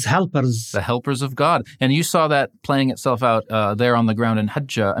 God's helpers. The helpers of God. And you saw that playing itself out there on the ground in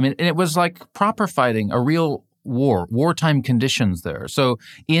Hajjah. I mean, it was like proper fighting, a real wartime conditions there. So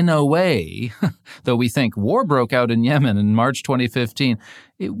in a way, though we think war broke out in Yemen in March 2015,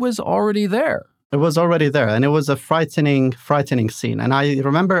 it was already there. It was already there, and it was a frightening scene. And I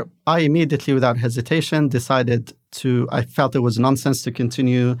remember I immediately, without hesitation, I felt it was nonsense to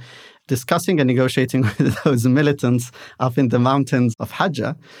continue discussing and negotiating with those militants up in the mountains of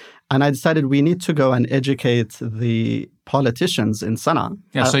Hajjah. And I decided we need to go and educate the politicians in Sana'a.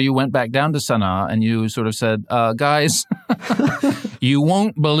 Yeah, so you went back down to Sana'a and you sort of said, guys, you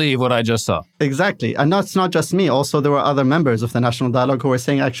won't believe what I just saw. Exactly. And it's not just me. Also, there were other members of the National Dialogue who were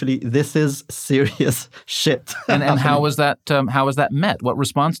saying, actually, this is serious shit. And how was that met? What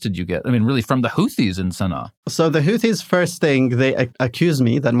response did you get? I mean, really, from the Houthis in Sana'a? So the Houthis, first thing, they accused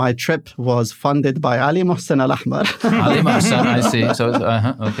me that my trip was funded by Ali Mohsen Al-Ahmar. Ali Mohsen, I see. So,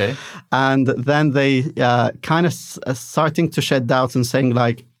 okay. And then they kind of starting to shed doubts and saying,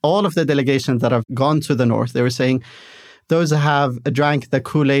 like, all of the delegations that have gone to the north, they were saying, those have drank the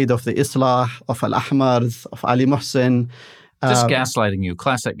Kool-Aid of the Islah, of Al-Ahmars, of Ali Mohsen. Just gaslighting you,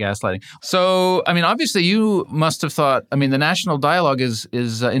 classic gaslighting. So, I mean, obviously you must have thought, I mean, the National Dialogue is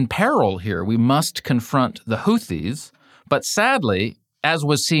in peril here. We must confront the Houthis. But sadly, as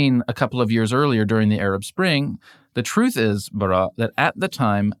was seen a couple of years earlier during the Arab Spring, the truth is, Bara, that at the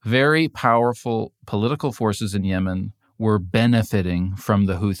time, very powerful political forces in Yemen were benefiting from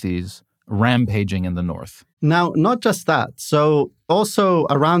the Houthis rampaging in the north. Now, not just that. So also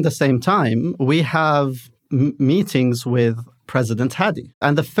around the same time, we have meetings with President Hadi.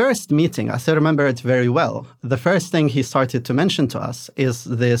 And the first meeting, I still remember it very well, the first thing he started to mention to us is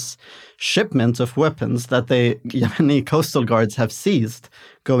this shipment of weapons that the Yemeni coastal guards have seized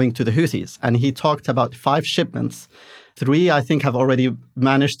going to the Houthis. And he talked about 5 shipments. 3, I think, have already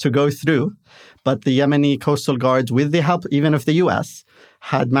managed to go through. But the Yemeni coastal guards, with the help even of the U.S.,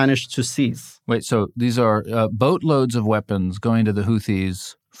 had managed to seize. Wait, so these are boatloads of weapons going to the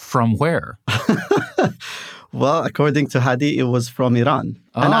Houthis from where? Well, according to Hadi, it was from Iran.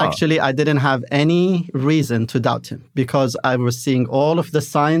 And actually, I didn't have any reason to doubt him because I was seeing all of the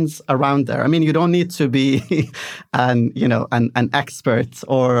signs around there. I mean, you don't need to be an expert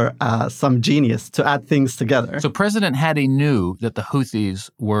or some genius to add things together. So President Hadi knew that the Houthis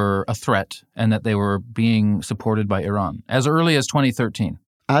were a threat and that they were being supported by Iran as early as 2013.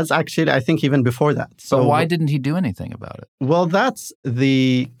 As actually, I think even before that. So why didn't he do anything about it? Well, that's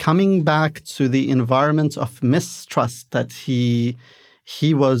the coming back to the environment of mistrust that he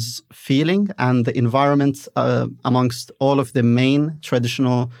was feeling and the environment amongst all of the main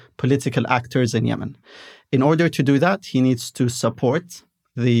traditional political actors in Yemen. In order to do that, he needs to support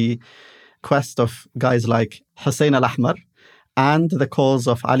the quest of guys like Hussein al-Ahmar and the calls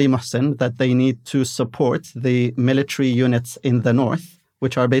of Ali Mohsen that they need to support the military units in the north,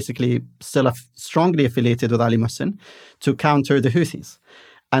 which are basically still strongly affiliated with Ali Mohsen, to counter the Houthis.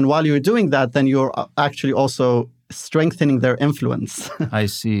 And while you're doing that, then you're actually also strengthening their influence. I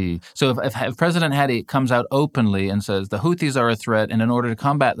see. So if President Hadi comes out openly and says the Houthis are a threat, and in order to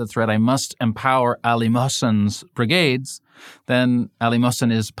combat the threat, I must empower Ali Mohsen's brigades, then Ali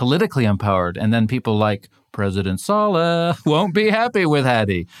Mohsen is politically empowered. And then people like President Saleh won't be happy with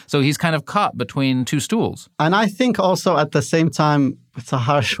Hadi. So he's kind of caught between 2 stools. And I think also at the same time, it's a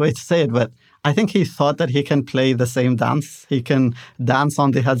harsh way to say it, but I think he thought that he can play the same dance. He can dance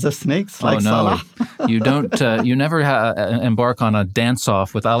on the heads of snakes like Saleh. You don't. You never embark on a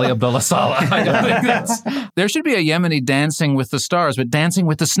dance-off with Ali Abdullah Saleh. I don't think there should be a Yemeni Dancing with the Stars, but Dancing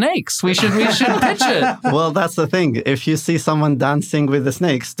with the Snakes. We should pitch it. Well, that's the thing. If you see someone dancing with the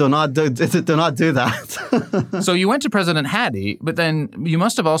snakes, do not do that. So you went to President Hadi, but then you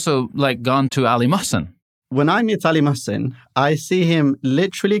must have also gone to Ali Mohsen. When I meet Ali Mohsen, I see him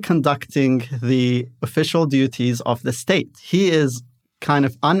literally conducting the official duties of the state. He is kind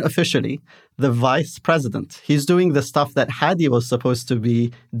of unofficially the vice president. He's doing the stuff that Hadi was supposed to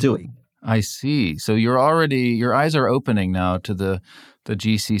be doing. I see. So your eyes are opening now to the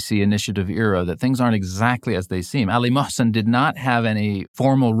GCC initiative era, that things aren't exactly as they seem. Ali Mohsen did not have any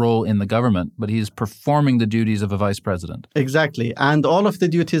formal role in the government, but he's performing the duties of a vice president. Exactly. And all of the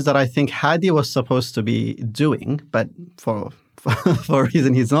duties that I think Hadi was supposed to be doing, but for a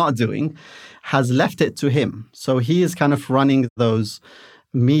reason he's not doing, has left it to him. So he is kind of running those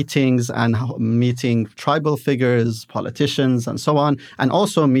meetings and meeting tribal figures, politicians, and so on, and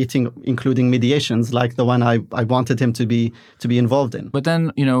also including mediations like the one I wanted him to be involved in. But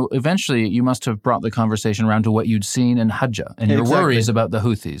then, eventually you must have brought the conversation around to what you'd seen in Hajjah and your worries about the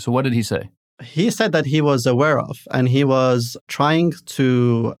Houthis. So what did he say? He said that he was aware of, and he was trying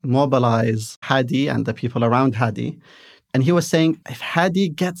to mobilize Hadi and the people around Hadi. And he was saying if Hadi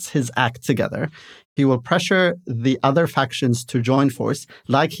gets his act together, he will pressure the other factions to join force,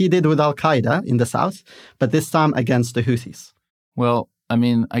 like he did with Al-Qaeda in the south, but this time against the Houthis. Well, I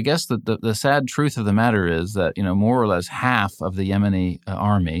mean, I guess that the sad truth of the matter is that, more or less half of the Yemeni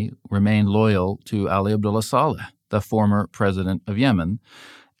army remained loyal to Ali Abdullah Saleh, the former president of Yemen.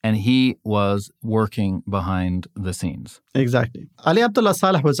 And he was working behind the scenes. Exactly. Ali Abdullah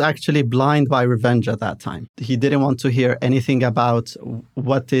Saleh was actually blind by revenge at that time. He didn't want to hear anything about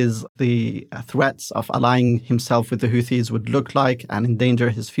what is the threats of allying himself with the Houthis would look like and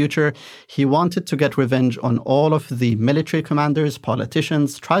endanger his future. He wanted to get revenge on all of the military commanders,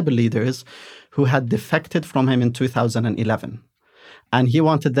 politicians, tribal leaders who had defected from him in 2011. And he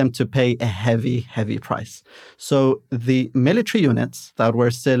wanted them to pay a heavy, heavy price. So the military units that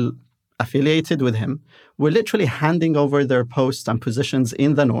were still affiliated with him were literally handing over their posts and positions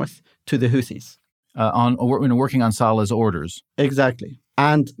in the north to the Houthis. Working on Saleh's orders. Exactly.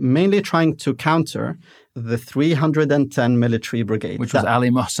 And mainly trying to counter the 310 military brigade. Which was Ali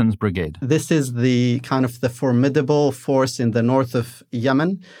Mohsen's brigade. This is the kind of the formidable force in the north of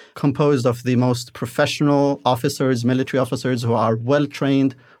Yemen, composed of the most professional officers, military officers who are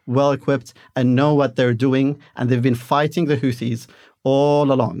well-trained, well equipped, and know what they're doing. And they've been fighting the Houthis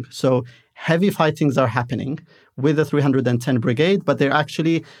all along. So heavy fightings are happening with the 310 Brigade, but they're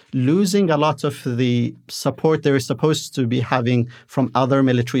actually losing a lot of the support they're supposed to be having from other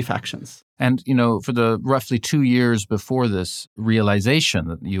military factions. And, for the roughly 2 years before this realization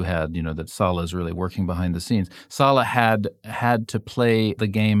that you had, that Saleh is really working behind the scenes, Saleh had to play the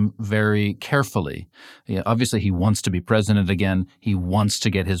game very carefully. Obviously, he wants to be president again. He wants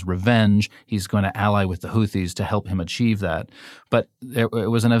to get his revenge. He's going to ally with the Houthis to help him achieve that. But there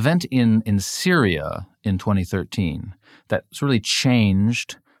was an event in Syria in 2013 that really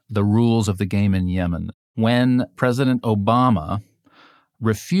changed the rules of the game in Yemen. When President Obama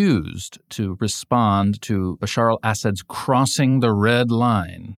refused to respond to Bashar al-Assad's crossing the red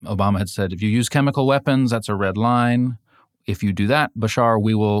line. Obama had said, if you use chemical weapons, that's a red line. If you do that,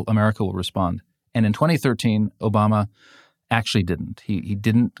 America will respond. And in 2013, Obama actually didn't. He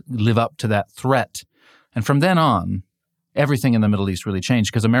didn't live up to that threat. And from then on, everything in the Middle East really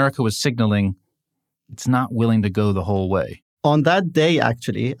changed because America was signaling it's not willing to go the whole way. On that day,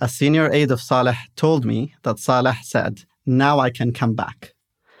 actually, a senior aide of Saleh told me that Saleh said, now I can come back.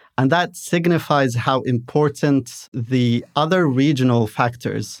 And that signifies how important the other regional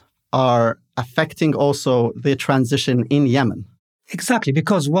factors are affecting also the transition in Yemen. Exactly,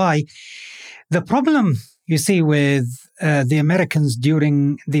 because why? The problem you see with the Americans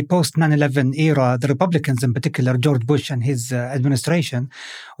during the post 9/11 era, the Republicans in particular, George Bush and his administration,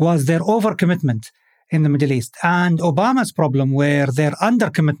 was their overcommitment in the Middle East. And Obama's problem were their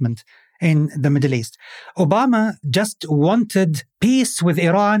undercommitment in the Middle East. Obama just wanted peace with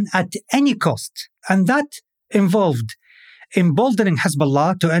Iran at any cost. And that involved emboldening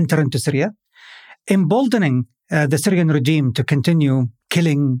Hezbollah to enter into Syria, emboldening the Syrian regime to continue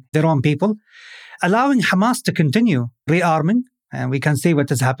killing their own people, allowing Hamas to continue rearming, and we can see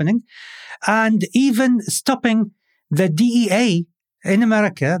what is happening, and even stopping the DEA in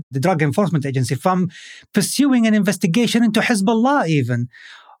America, the Drug Enforcement Agency, from pursuing an investigation into Hezbollah even.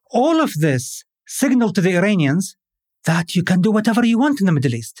 All of this signaled to the Iranians that you can do whatever you want in the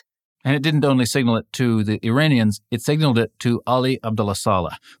Middle East. And it didn't only signal it to the Iranians, it signaled it to Ali Abdullah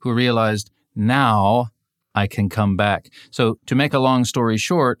Saleh, who realized, now I can come back. So to make a long story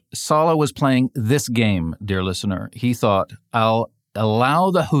short, Saleh was playing this game, dear listener. He thought, I'll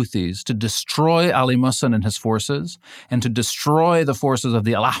allow the Houthis to destroy Ali Muhsin and his forces and to destroy the forces of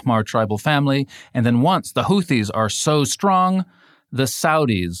the Al-Ahmar tribal family. And then once the Houthis are so strong, the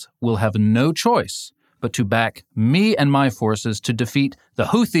Saudis will have no choice but to back me and my forces to defeat the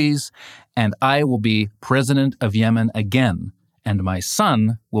Houthis, and I will be president of Yemen again, and my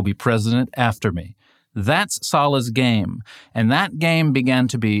son will be president after me. That's Saleh's game, and that game began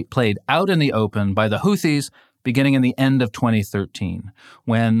to be played out in the open by the Houthis beginning in the end of 2013,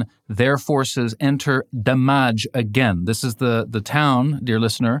 when their forces enter Damaj again. This is the town, dear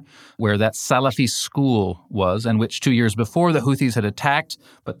listener, where that Salafi school was, and which 2 years before the Houthis had attacked,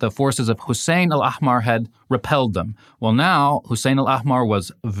 but the forces of Hussein al-Ahmar had repelled them. Well, now Hussein al-Ahmar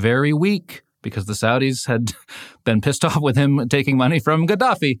was very weak because the Saudis had been pissed off with him taking money from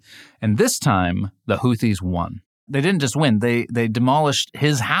Gaddafi. And this time, the Houthis won. They didn't just win, they demolished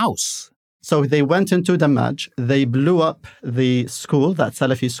his house. So they went into Damaj, they blew up the school, that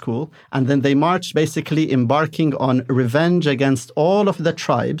Salafi school, and then they marched basically embarking on revenge against all of the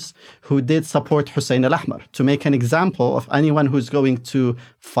tribes who did support Hussein al-Ahmar, to make an example of anyone who's going to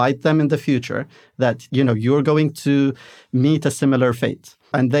fight them in the future, that, you're going to meet a similar fate.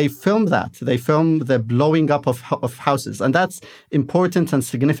 And they filmed that. They filmed the blowing up of houses. And that's important and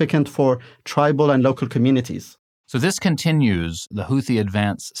significant for tribal and local communities. So this continues, the Houthi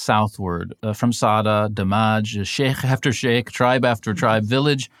advance southward from Sada, Damaj, sheikh after sheikh, tribe after tribe,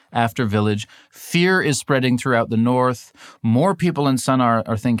 village after village. Fear is spreading throughout the north. More people in Sana'a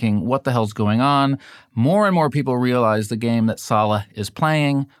are thinking, what the hell's going on? More and more people realize the game that Saleh is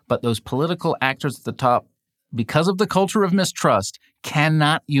playing, but those political actors at the top, because of the culture of mistrust,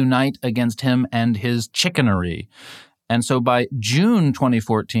 cannot unite against him and his chickenery. And so by June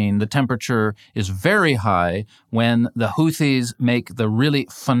 2014, the temperature is very high when the Houthis make the really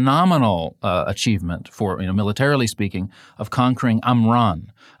phenomenal achievement, for militarily speaking, of conquering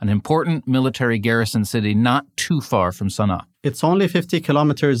Amran, an important military garrison city not too far from Sana'a. It's only 50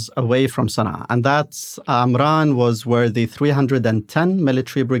 kilometers away from Sana'a, and that's Amran was where the 310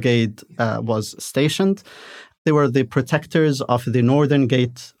 military brigade was stationed. They were the protectors of the northern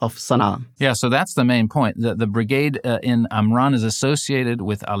gate of Sana'a. Yeah, so that's the main point. The brigade in Amran is associated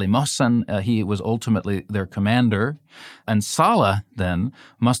with Ali Mohsen. He was ultimately their commander. And Saleh then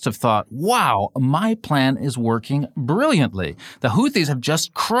must have thought, wow, my plan is working brilliantly. The Houthis have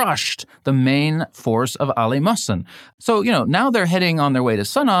just crushed the main force of Ali Mohsen. So, now they're heading on their way to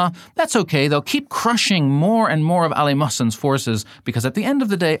Sana'a. That's okay. They'll keep crushing more and more of Ali Mohsen's forces because at the end of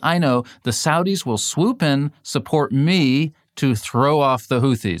the day, I know the Saudis will swoop in, support me to throw off the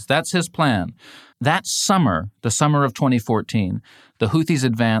Houthis. That's his plan. That summer, the summer of 2014, the Houthis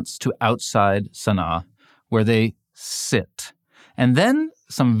advance to outside Sana'a, where they sit. And then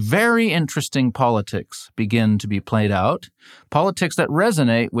some very interesting politics begin to be played out, politics that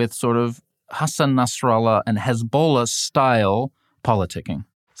resonate with sort of Hassan Nasrallah and Hezbollah style politicking.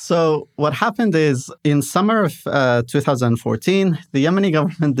 So what happened is in summer of 2014, the Yemeni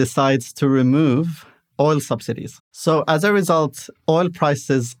government decides to remove oil subsidies. So as a result, oil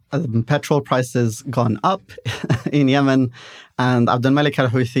prices, petrol prices gone up in Yemen, and Abdul Malik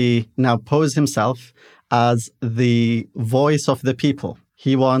al-Houthi now posed himself as the voice of the people.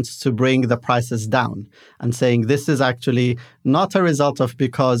 He wants to bring the prices down and saying this is actually not a result of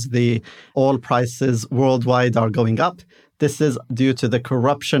because the oil prices worldwide are going up. This is due to the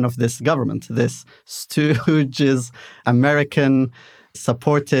corruption of this government, this stooges American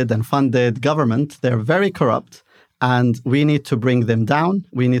supported and funded government. They're very corrupt. And we need to bring them down.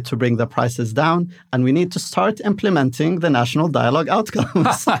 We need to bring the prices down. And we need to start implementing the national dialogue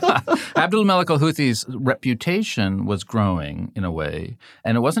outcomes. Abdul Malik al-Houthi's reputation was growing in a way.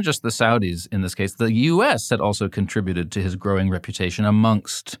 And it wasn't just the Saudis in this case. The U.S. had also contributed to his growing reputation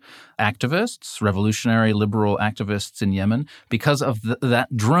amongst activists, revolutionary liberal activists in Yemen, because of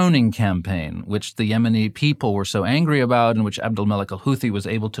that droning campaign, which the Yemeni people were so angry about and which Abdul Malik al-Houthi was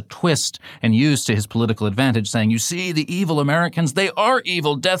able to twist and use to his political advantage, saying, you see, the evil Americans, they are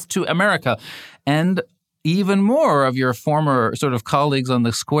evil, death to America. And even more of your former sort of colleagues on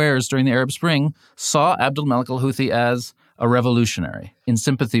the squares during the Arab Spring saw Abdul Malik al-Houthi as a revolutionary in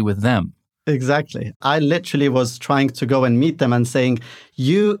sympathy with them. Exactly. I literally was trying to go and meet them and saying,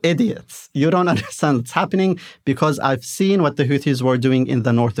 you idiots, you don't understand what's happening because I've seen what the Houthis were doing in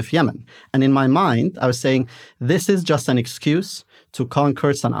the north of Yemen. And in my mind, I was saying, this is just an excuse to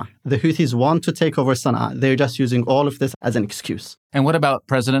conquer Sana'a. The Houthis want to take over Sana'a. They're just using all of this as an excuse. And what about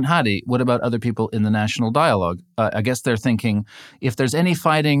President Hadi? What about other people in the national dialogue? I guess they're thinking, if there's any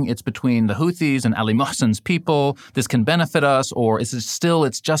fighting, it's between the Houthis and Ali Mohsen's people. This can benefit us, or is it still,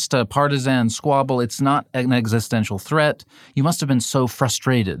 it's just a partisan squabble. It's not an existential threat. You must have been so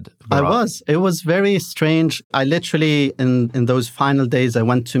frustrated. Barak. I was. It was very strange. I literally, in those final days, I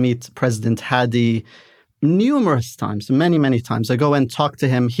went to meet President Hadi numerous times, many times. I go and talk to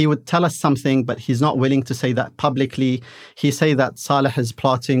him. He would tell us something, but he's not willing to say that publicly. He say that Saleh is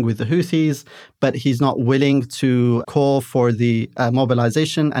plotting with the Houthis, but he's not willing to call for the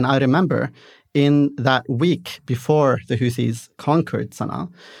mobilization. And I remember in that week before the Houthis conquered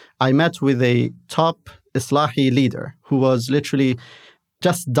Sana'a, I met with a top Islahi leader who was literally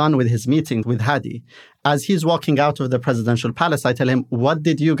just done with his meeting with Hadi. As he's walking out of the presidential palace, I tell him, what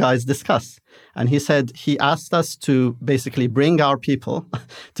did you guys discuss? And he said he asked us to basically bring our people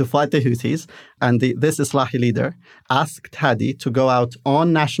to fight the Houthis. And this Islahi leader asked Hadi to go out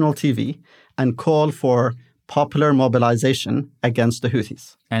on national TV and call for popular mobilization against the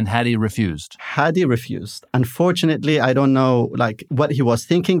Houthis. And Hadi refused. Hadi refused. Unfortunately, I don't know what he was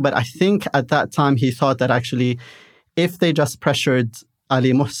thinking, but I think at that time he thought that actually if they just pressured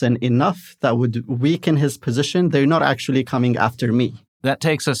Ali Mohsen enough, that would weaken his position. They're not actually coming after me. That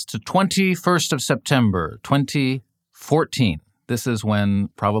takes us to 21st of September, 2014. This is when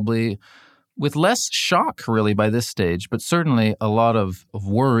probably, with less shock really by this stage, but certainly a lot of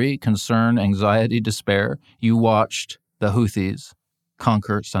worry, concern, anxiety, despair, you watched the Houthis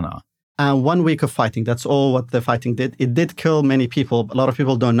conquer Sana'a. And 1 week of fighting, that's all what the fighting did. It did kill many people. A lot of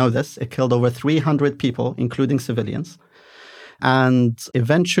people don't know this. It killed over 300 people, including civilians. And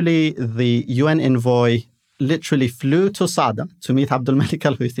eventually, the UN envoy literally flew to Saada to meet Abdul Malik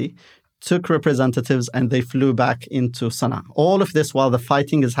al-Houthi, took representatives, and they flew back into Sana'a. All of this while the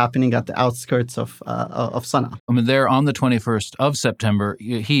fighting is happening at the outskirts of Sana'a. I mean, there on the 21st of September,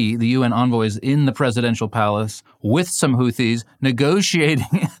 he, the UN envoy, is in the presidential palace with some Houthis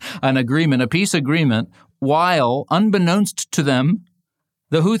negotiating an agreement, a peace agreement, while, unbeknownst to them,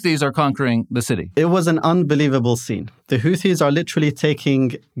 The Houthis are conquering the city. It was an unbelievable scene. The Houthis are literally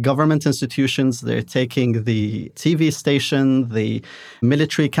taking government institutions, they're taking the TV station, the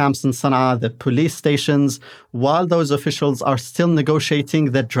military camps in Sana'a, the police stations, while those officials are still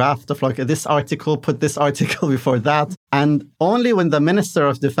negotiating the draft of like this article, put this article before that. And only when the Minister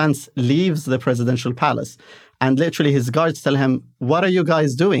of Defense leaves the presidential palace and literally his guards tell him, "What are you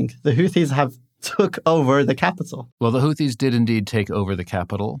guys doing? The Houthis have took over the capital." Well, the Houthis did indeed take over the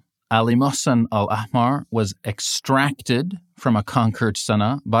capital. Ali Mohsen al-Ahmar was extracted from a conquered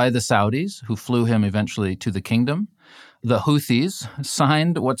Sana'a by the Saudis, who flew him eventually to the kingdom. The Houthis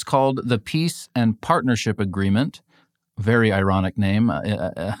signed what's called the Peace and Partnership Agreement, very ironic name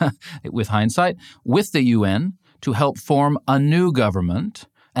with hindsight, with the UN to help form a new government,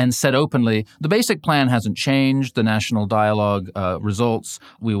 and said openly, the basic plan hasn't changed. The national dialogue results,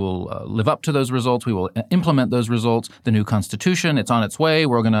 we will live up to those results. We will implement those results. The new constitution, it's on its way.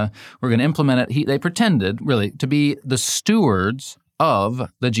 We're gonna implement it. They pretended, really, to be the stewards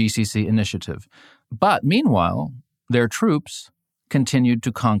of the GCC initiative. But meanwhile, their troops continued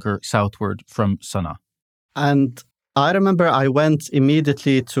to conquer southward from Sana'a. And I remember I went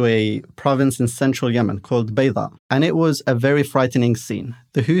immediately to a province in central Yemen called Bayda, and it was a very frightening scene.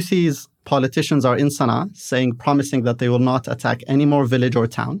 The Houthis politicians are in Sana'a promising that they will not attack any more village or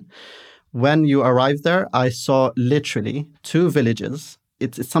town. When you arrive there, I saw literally 2 villages.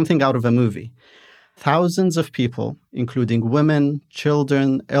 It's something out of a movie. Thousands of people, including women,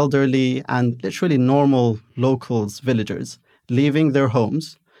 children, elderly, and literally normal locals, villagers, leaving their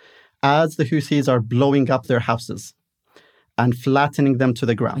homes as the Houthis are blowing up their houses and flattening them to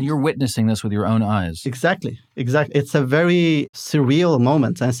the ground. And you're witnessing this with your own eyes. Exactly. It's a very surreal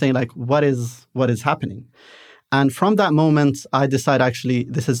moment and saying like, what is happening? And from that moment, I decided actually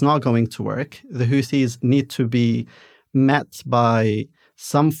this is not going to work. The Houthis need to be met by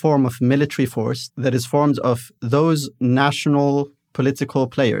some form of military force that is formed of those national political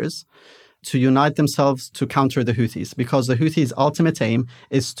players to unite themselves to counter the Houthis, because the Houthis' ultimate aim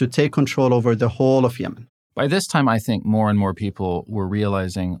is to take control over the whole of Yemen. By this time, I think more and more people were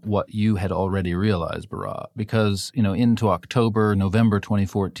realizing what you had already realized, Bara, because, into October, November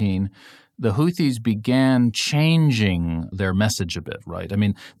 2014, the Houthis began changing their message a bit, right? I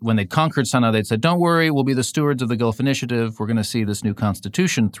mean, when they conquered Sana'a, they'd said, don't worry, we'll be the stewards of the Gulf Initiative. We're going to see this new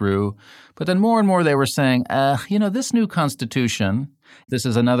constitution through. But then more and more they were saying, this new constitution, this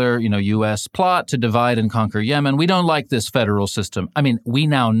is another, U.S. plot to divide and conquer Yemen. We don't like this federal system. I mean, we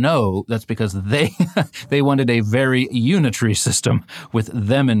now know that's because they wanted a very unitary system with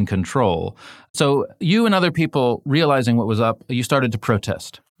them in control. So you and other people realizing what was up, you started to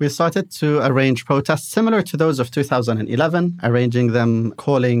protest. We started to arrange protests similar to those of 2011, arranging them,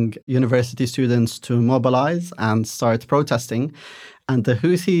 calling university students to mobilize and start protesting. And the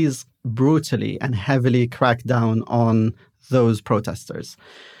Houthis brutally and heavily cracked down on those protesters,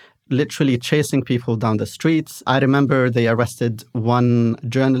 literally chasing people down the streets. I remember they arrested one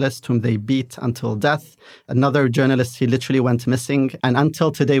journalist whom they beat until death. Another journalist, he literally went missing. And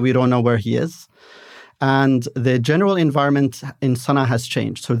until today, we don't know where he is. And the general environment in Sana'a has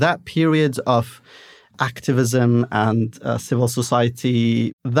changed. So that period of activism and civil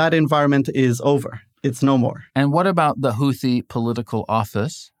society, that environment is over. It's no more. And what about the Houthi political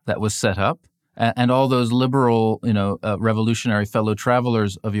office that was set up? And all those liberal, revolutionary fellow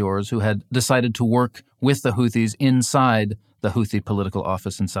travelers of yours who had decided to work with the Houthis inside the Houthi political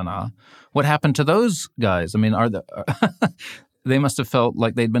office in Sana'a. What happened to those guys? I mean, they must have felt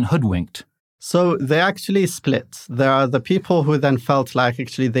like they'd been hoodwinked. So they actually split. There are the people who then felt like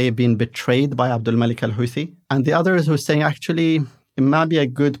actually they've been betrayed by Abdul Malik al-Houthi, and the others who are saying actually it might be a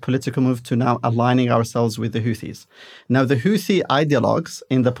good political move to now aligning ourselves with the Houthis. Now, the Houthi ideologues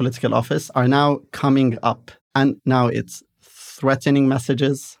in the political office are now coming up, and now it's threatening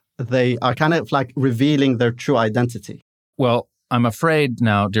messages. They are kind of like revealing their true identity. Well, I'm afraid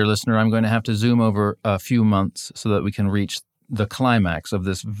now, dear listener, I'm going to have to zoom over a few months so that we can reach the climax of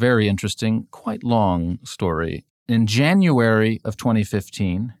this very interesting, quite long story. In January of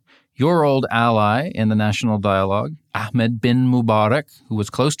 2015, your old ally in the national dialogue, Ahmed bin Mubarak, who was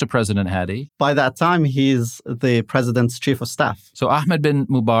close to President Hadi. By that time, he's the president's chief of staff. So Ahmed bin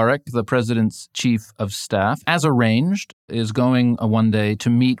Mubarak, the president's chief of staff, as arranged, is going one day to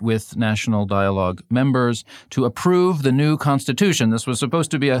meet with national dialogue members to approve the new constitution. This was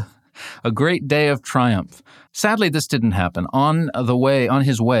supposed to be a great day of triumph. Sadly, this didn't happen. On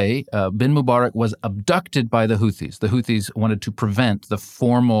his way, bin Mubarak was abducted by the Houthis. The Houthis wanted to prevent the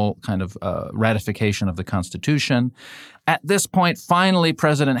formal kind of ratification of the constitution. At this point, finally,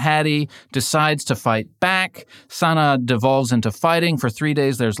 President Hadi decides to fight back. Sana'a devolves into fighting. For 3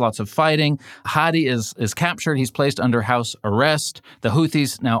 days, there's lots of fighting. Hadi is captured. He's placed under house arrest. The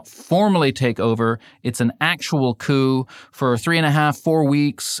Houthis now formally take over. It's an actual coup. For 3.5, 4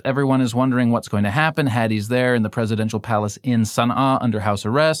 weeks, everyone is wondering what's going to happen. Hadi's there in the presidential palace in Sana'a under house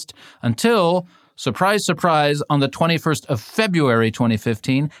arrest until, surprise, surprise, on the 21st of February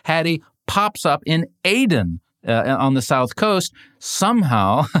 2015, Hadi pops up in Aden, on the south coast,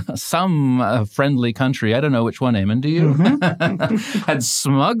 somehow, some friendly country, I don't know which one, Eamon, do you? Had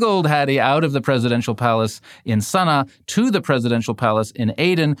smuggled Hadi out of the presidential palace in Sana'a to the presidential palace in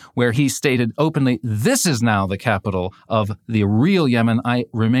Aden, where he stated openly, this is now the capital of the real Yemen. I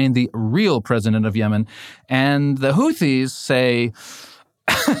remain the real president of Yemen. And the Houthis say,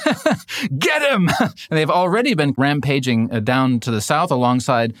 get him! And they've already been rampaging down to the south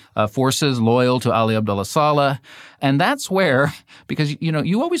alongside forces loyal to Ali Abdullah Saleh. And that's where, because,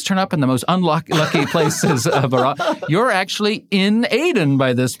 you always turn up in the most unlucky places, Barak. You're actually in Aden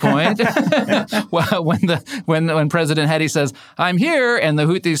by this point. when President Hadi says, I'm here, and the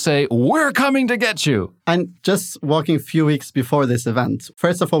Houthis say, we're coming to get you. And just walking a few weeks before this event,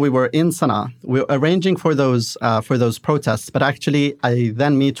 first of all, we were in Sana'a. We were arranging for those protests, but actually I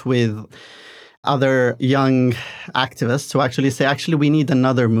then meet with other young activists who actually say, we need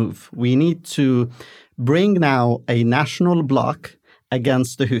another move. We need to bring now a national bloc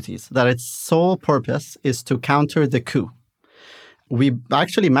against the Houthis, that its sole purpose is to counter the coup. We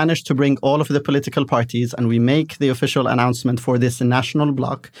actually managed to bring all of the political parties and we make the official announcement for this national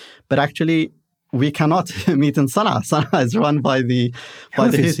bloc, but actually we cannot meet in Sana'a. Sana'a is run by the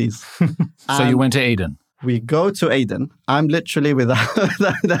Houthis. So you went to Aden. We go to Aden. I'm literally,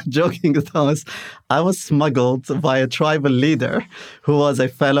 without joking, Thomas, I was smuggled by a tribal leader who was a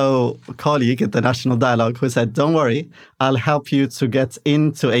fellow colleague at the National Dialogue who said, don't worry, I'll help you to get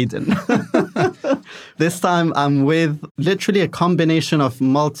into Aden. This time I'm with literally a combination of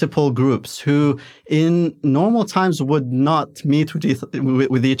multiple groups who in normal times would not meet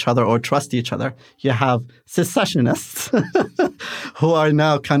with each other or trust each other. You have secessionists who are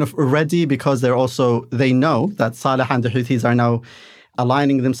now kind of ready because they know that Saleh and the Houthis are now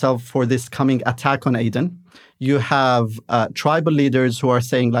aligning themselves for this coming attack on Aden. You have tribal leaders who are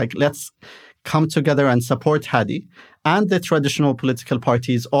saying, let's come together and support Hadi. And the traditional political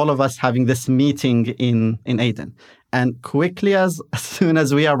parties, all of us having this meeting in Aden. And quickly, as soon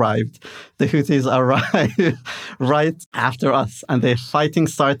as we arrived, the Houthis arrived right after us. And the fighting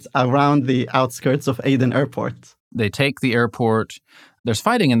starts around the outskirts of Aden airport. They take the airport. There's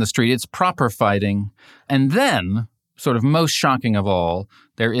fighting in the street. It's proper fighting. And then, sort of most shocking of all,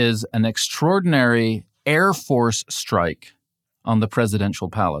 there is an extraordinary Air Force strike on the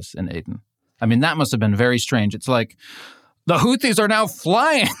presidential palace in Aden. I mean, that must have been very strange. It's like the Houthis are now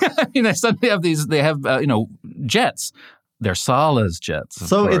flying. I mean, they suddenly have jets. They're Saleh's jets.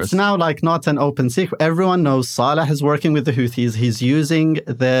 So course. It's now not an open secret. Everyone knows Saleh is working with the Houthis. He's using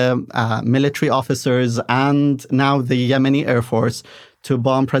the military officers and now the Yemeni Air Force to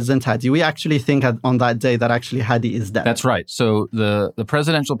bomb President Hadi. We actually think on that day that actually Hadi is dead. That's right. So the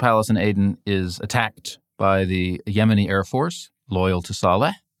presidential palace in Aden is attacked by the Yemeni Air Force, loyal to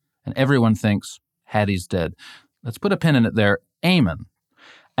Saleh. And everyone thinks Hadi's dead. Let's put a pin in it there. Eamon.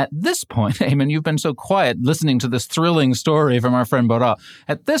 At this point, Eamon, you've been so quiet listening to this thrilling story from our friend Barak.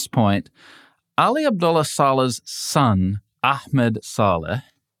 At this point, Ali Abdullah Saleh's son, Ahmed Saleh,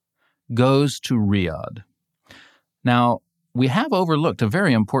 goes to Riyadh. Now, we have overlooked a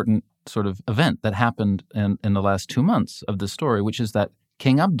very important sort of event that happened in the last 2 months of this story, which is that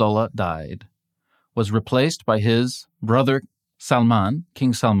King Abdullah died, was replaced by his brother Salman,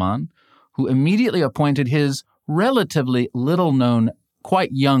 King Salman, who immediately appointed his relatively little-known,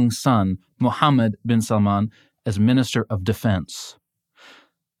 quite young son, Mohammed bin Salman, as Minister of Defense.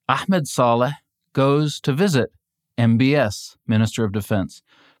 Ahmed Saleh goes to visit MBS, Minister of Defense,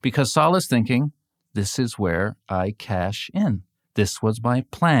 because Saleh's thinking, this is where I cash in. This was my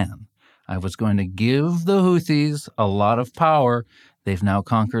plan. I was going to give the Houthis a lot of power. They've now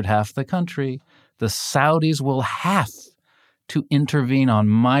conquered half the country. The Saudis will have to intervene on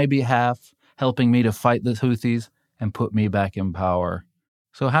my behalf, helping me to fight the Houthis and put me back in power.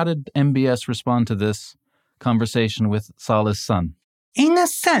 So how did MBS respond to this conversation with Saleh's son? In a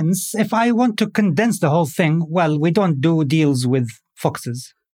sense, if I want to condense the whole thing, well, we don't do deals with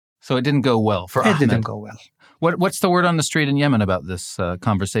foxes. So it didn't go well for Ahmed. It didn't go well. What's the word on the street in Yemen about this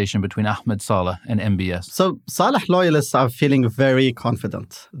conversation between Ahmed Saleh and MBS? So Saleh loyalists are feeling very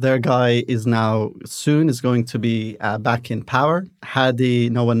confident. Their guy is now soon is going to be back in power.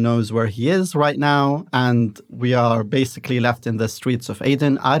 Hadi, no one knows where he is right now. And we are basically left in the streets of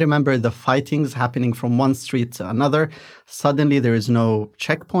Aden. I remember the fightings happening from one street to another. Suddenly there is no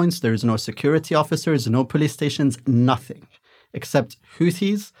checkpoints. There is no security officers, no police stations, nothing except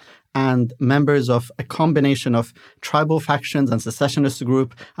Houthis and members of a combination of tribal factions and secessionist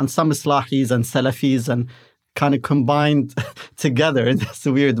group and some Islahis and Salafis and kind of combined together in this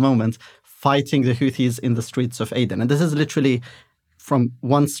weird moment, fighting the Houthis in the streets of Aden. And this is literally from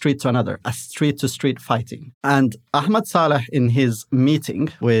one street to another, a street-to-street fighting. And Ahmed Saleh, in his meeting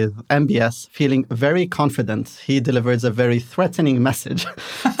with MBS, feeling very confident, he delivers a very threatening message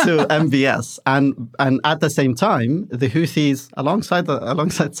to MBS. And at the same time, the Houthis,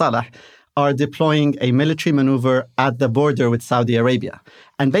 alongside Saleh, are deploying a military maneuver at the border with Saudi Arabia.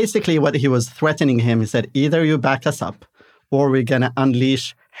 And basically what he was threatening him, he said, either you back us up or we're going to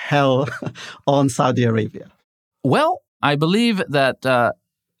unleash hell on Saudi Arabia. Well, I believe that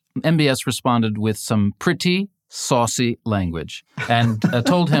MBS responded with some pretty saucy language and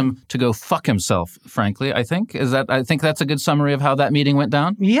told him to go fuck himself, frankly, I think. I think that's a good summary of how that meeting went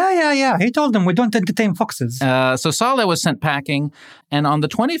down? Yeah. He told them we don't entertain foxes. So Saleh was sent packing, and on the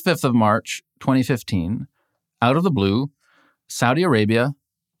 25th of March, 2015, out of the blue, Saudi Arabia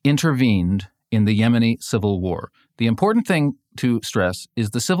intervened in the Yemeni civil war. The important thing to stress is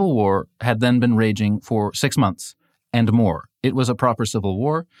the civil war had then been raging for 6 months. And more. It was a proper civil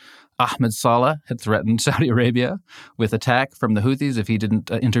war. Ahmed Saleh had threatened Saudi Arabia with attack from the Houthis if he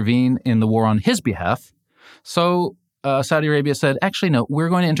didn't intervene in the war on his behalf. So Saudi Arabia said, actually, no, we're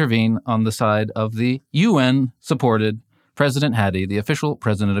going to intervene on the side of the UN-supported President Hadi, the official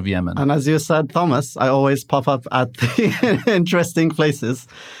president of Yemen. And as you said, Thomas, I always pop up at the interesting places.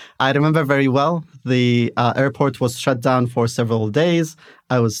 I remember very well, the airport was shut down for several days.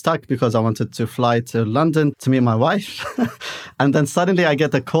 I was stuck because I wanted to fly to London to meet my wife. And then suddenly I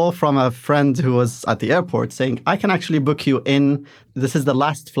get a call from a friend who was at the airport saying, I can actually book you in. This is the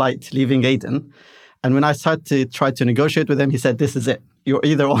last flight leaving Aden. And when I started to try to negotiate with him, he said, this is it. You're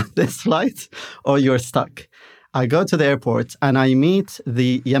either on this flight or you're stuck. I go to the airport and I meet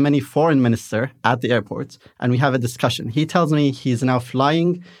the Yemeni foreign minister at the airport and we have a discussion. He tells me he's now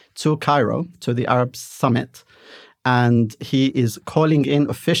flying to Cairo, to the Arab summit, and he is calling in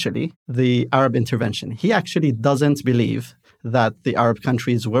officially the Arab intervention. He actually doesn't believe that the Arab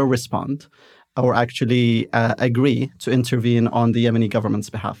countries will respond or actually agree to intervene on the Yemeni government's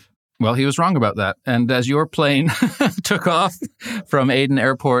behalf. Well, he was wrong about that. And as your plane took off from Aden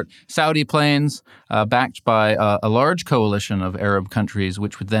Airport, Saudi planes, backed by a large coalition of Arab countries,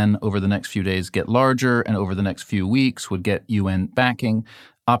 which would then, over the next few days, get larger, and over the next few weeks would get UN backing,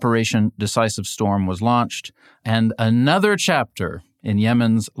 Operation Decisive Storm was launched, and another chapter in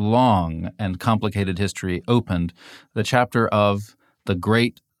Yemen's long and complicated history opened, the chapter of the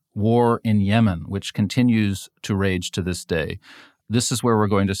Great War in Yemen, which continues to rage to this day. This is where we're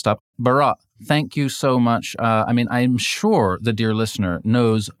going to stop. Barat, thank you so much. I'm sure the dear listener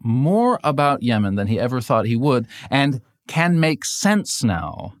knows more about Yemen than he ever thought he would and can make sense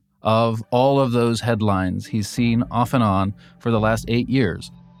now of all of those headlines he's seen off and on for the last 8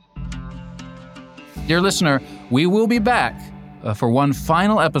 years. Dear listener, we will be back for one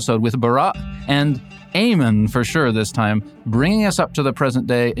final episode with Barat and Ayman for sure this time, bringing us up to the present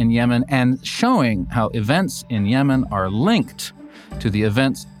day in Yemen and showing how events in Yemen are linked to the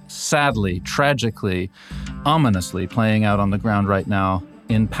events sadly, tragically, ominously playing out on the ground right now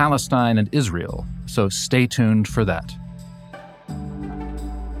in Palestine and Israel. So stay tuned for that.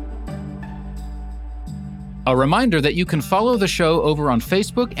 A reminder that you can follow the show over on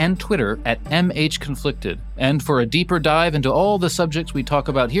Facebook and Twitter at MHConflicted. And for a deeper dive into all the subjects we talk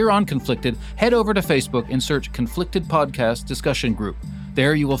about here on Conflicted, head over to Facebook and search Conflicted Podcast Discussion Group.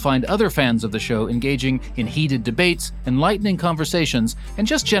 There you will find other fans of the show engaging in heated debates, enlightening conversations, and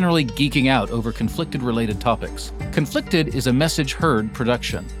just generally geeking out over conflicted-related topics. Conflicted is a Message Heard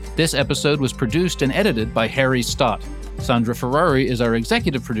production. This episode was produced and edited by Harry Stott. Sandra Ferrari is our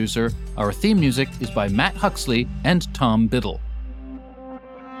executive producer. Our theme music is by Matt Huxley and Tom Biddle.